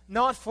comes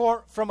not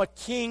from a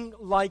king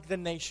like the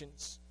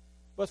nations,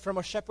 but from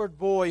a shepherd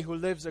boy who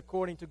lives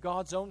according to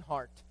God's own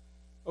heart,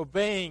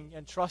 obeying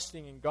and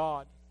trusting in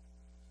God.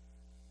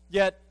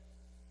 Yet,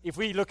 if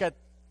we look at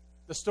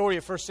the story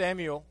of 1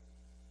 Samuel,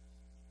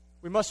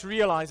 we must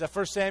realize that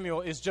 1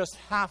 Samuel is just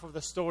half of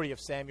the story of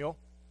Samuel.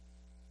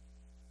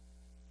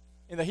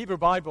 In the Hebrew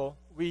Bible,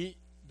 we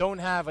don't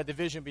have a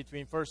division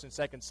between 1 and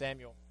 2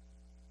 Samuel.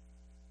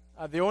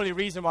 The only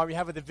reason why we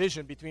have a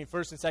division between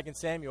 1 and 2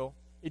 Samuel,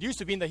 it used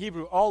to be in the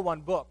Hebrew all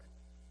one book.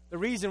 The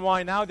reason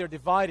why now they're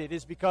divided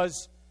is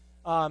because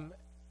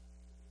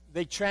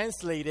they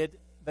translated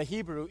the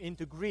Hebrew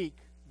into Greek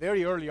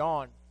very early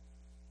on.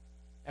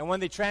 And when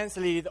they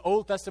translated the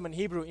Old Testament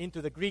Hebrew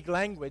into the Greek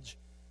language,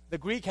 the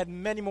Greek had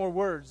many more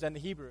words than the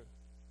Hebrew.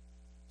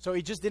 So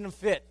it just didn't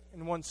fit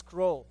in one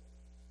scroll.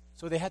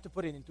 So they had to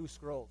put it in two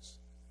scrolls.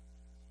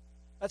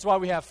 That's why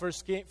we have 1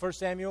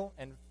 Samuel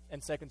and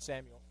 2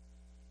 Samuel.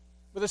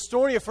 But the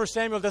story of 1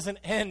 Samuel doesn't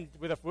end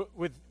with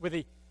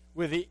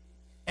the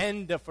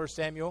end of 1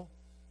 Samuel.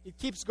 it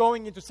keeps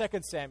going into 2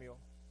 Samuel.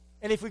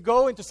 And if we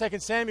go into 2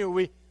 Samuel,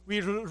 we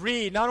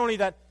read not only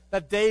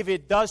that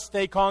David does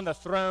take on the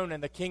throne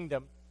and the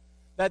kingdom,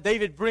 that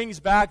David brings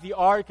back the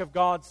ark of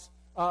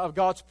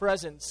God's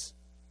presence,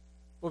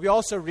 but we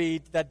also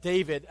read that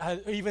David,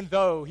 even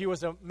though he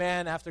was a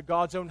man after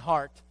God's own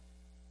heart,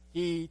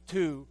 he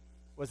too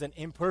was an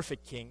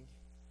imperfect king.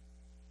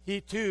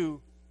 He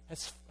too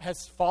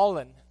has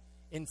fallen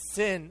in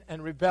sin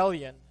and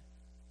rebellion.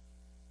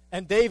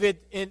 And David,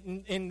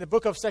 in the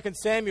book of 2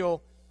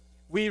 Samuel,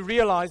 we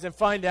realize and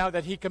find out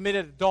that he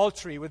committed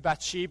adultery with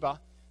Bathsheba,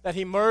 that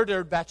he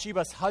murdered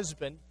Bathsheba's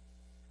husband.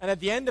 And at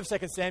the end of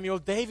 2 Samuel,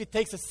 David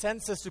takes a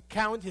census to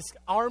count his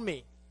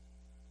army.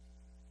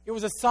 It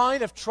was a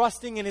sign of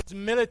trusting in his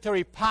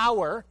military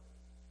power,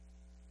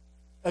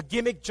 a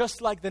gimmick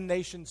just like the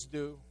nations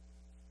do,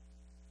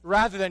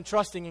 rather than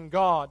trusting in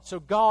God. So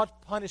God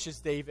punishes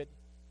David.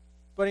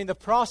 But in the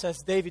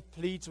process, David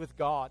pleads with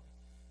God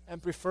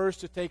and prefers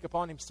to take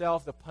upon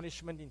himself the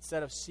punishment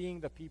instead of seeing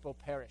the people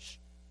perish.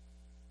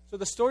 So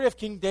the story of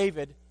King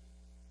David,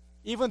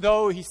 even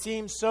though he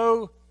seems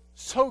so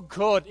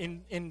good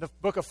in the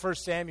book of 1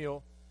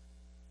 Samuel,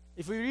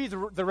 if we read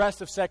the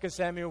rest of 2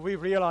 Samuel, we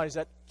realize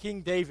that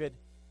King David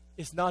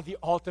is not the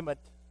ultimate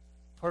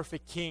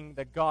perfect king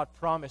that God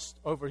promised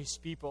over his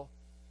people.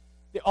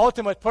 The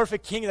ultimate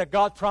perfect king that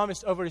God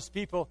promised over his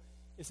people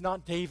is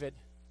not David,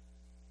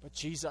 but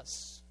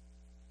Jesus.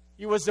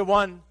 He was the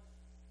one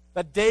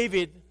that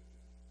David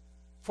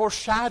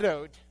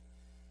foreshadowed,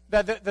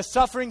 that the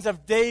sufferings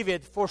of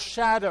David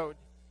foreshadowed.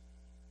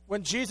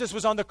 When Jesus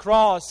was on the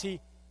cross, he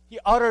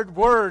uttered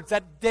words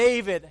that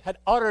David had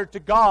uttered to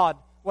God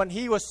when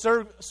he was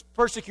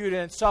persecuted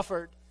and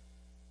suffered.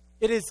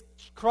 It is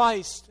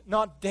Christ,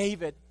 not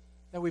David,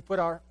 that we put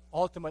our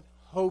ultimate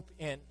hope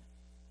in.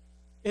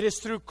 It is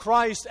through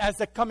Christ as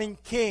the coming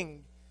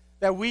King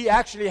that we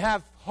actually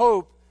have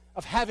hope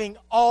of having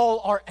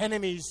all our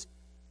enemies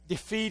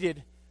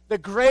defeated. The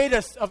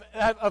greatest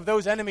of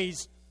those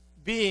enemies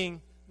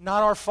being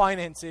not our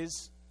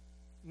finances,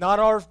 not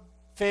our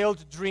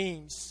failed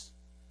dreams,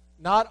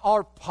 not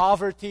our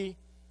poverty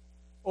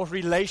or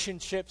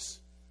relationships.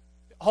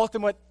 The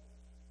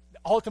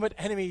ultimate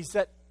enemies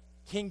that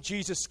King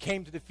Jesus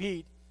came to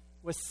defeat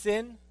was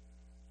sin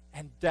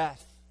and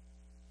death.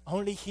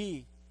 Only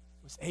He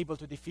was able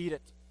to defeat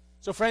it.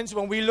 So friends,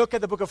 when we look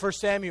at the book of 1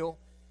 Samuel,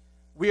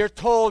 we are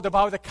told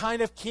about the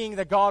kind of king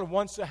that God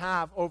wants to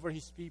have over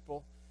His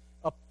people.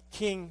 A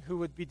king who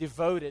would be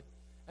devoted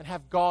and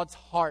have God's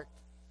heart.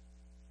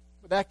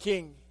 But that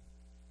king,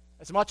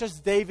 as much as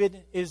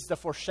David is the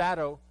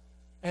foreshadow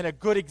and a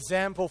good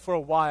example for a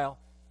while,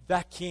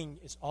 that king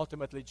is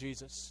ultimately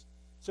Jesus.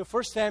 So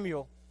 1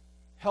 Samuel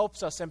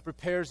helps us and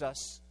prepares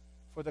us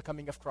for the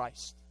coming of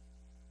Christ.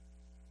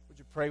 Would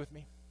you pray with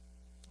me?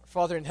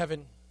 Father in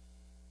heaven,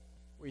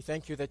 we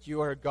thank You that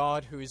You are a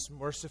God who is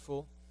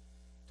merciful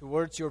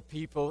towards Your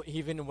people,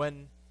 even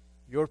when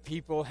Your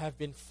people have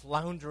been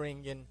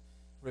floundering in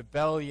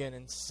rebellion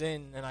and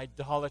sin and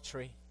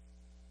idolatry.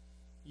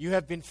 You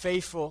have been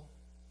faithful.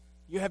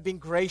 You have been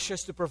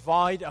gracious to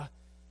provide a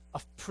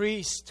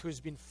priest who has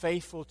been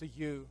faithful to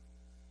You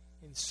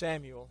in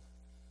Samuel.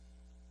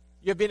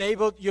 You've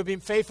been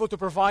faithful to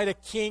provide a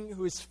king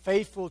who is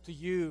faithful to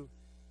You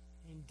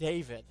in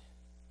David.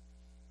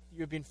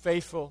 You've been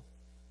faithful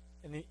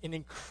and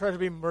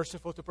incredibly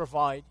merciful to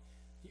provide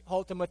the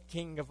ultimate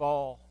king of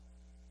all,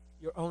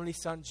 Your only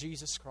Son,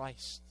 Jesus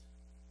Christ.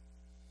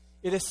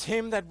 It is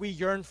Him that we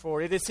yearn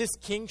for. It is His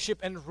kingship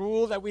and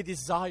rule that we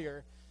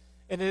desire.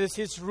 And it is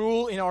His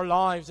rule in our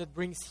lives that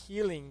brings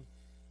healing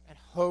and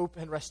hope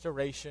and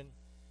restoration.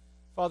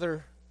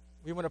 Father,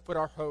 we want to put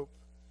our hope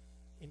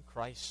in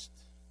Christ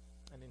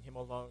and in Him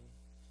alone.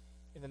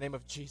 In the name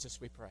of Jesus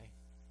we pray.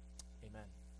 Amen.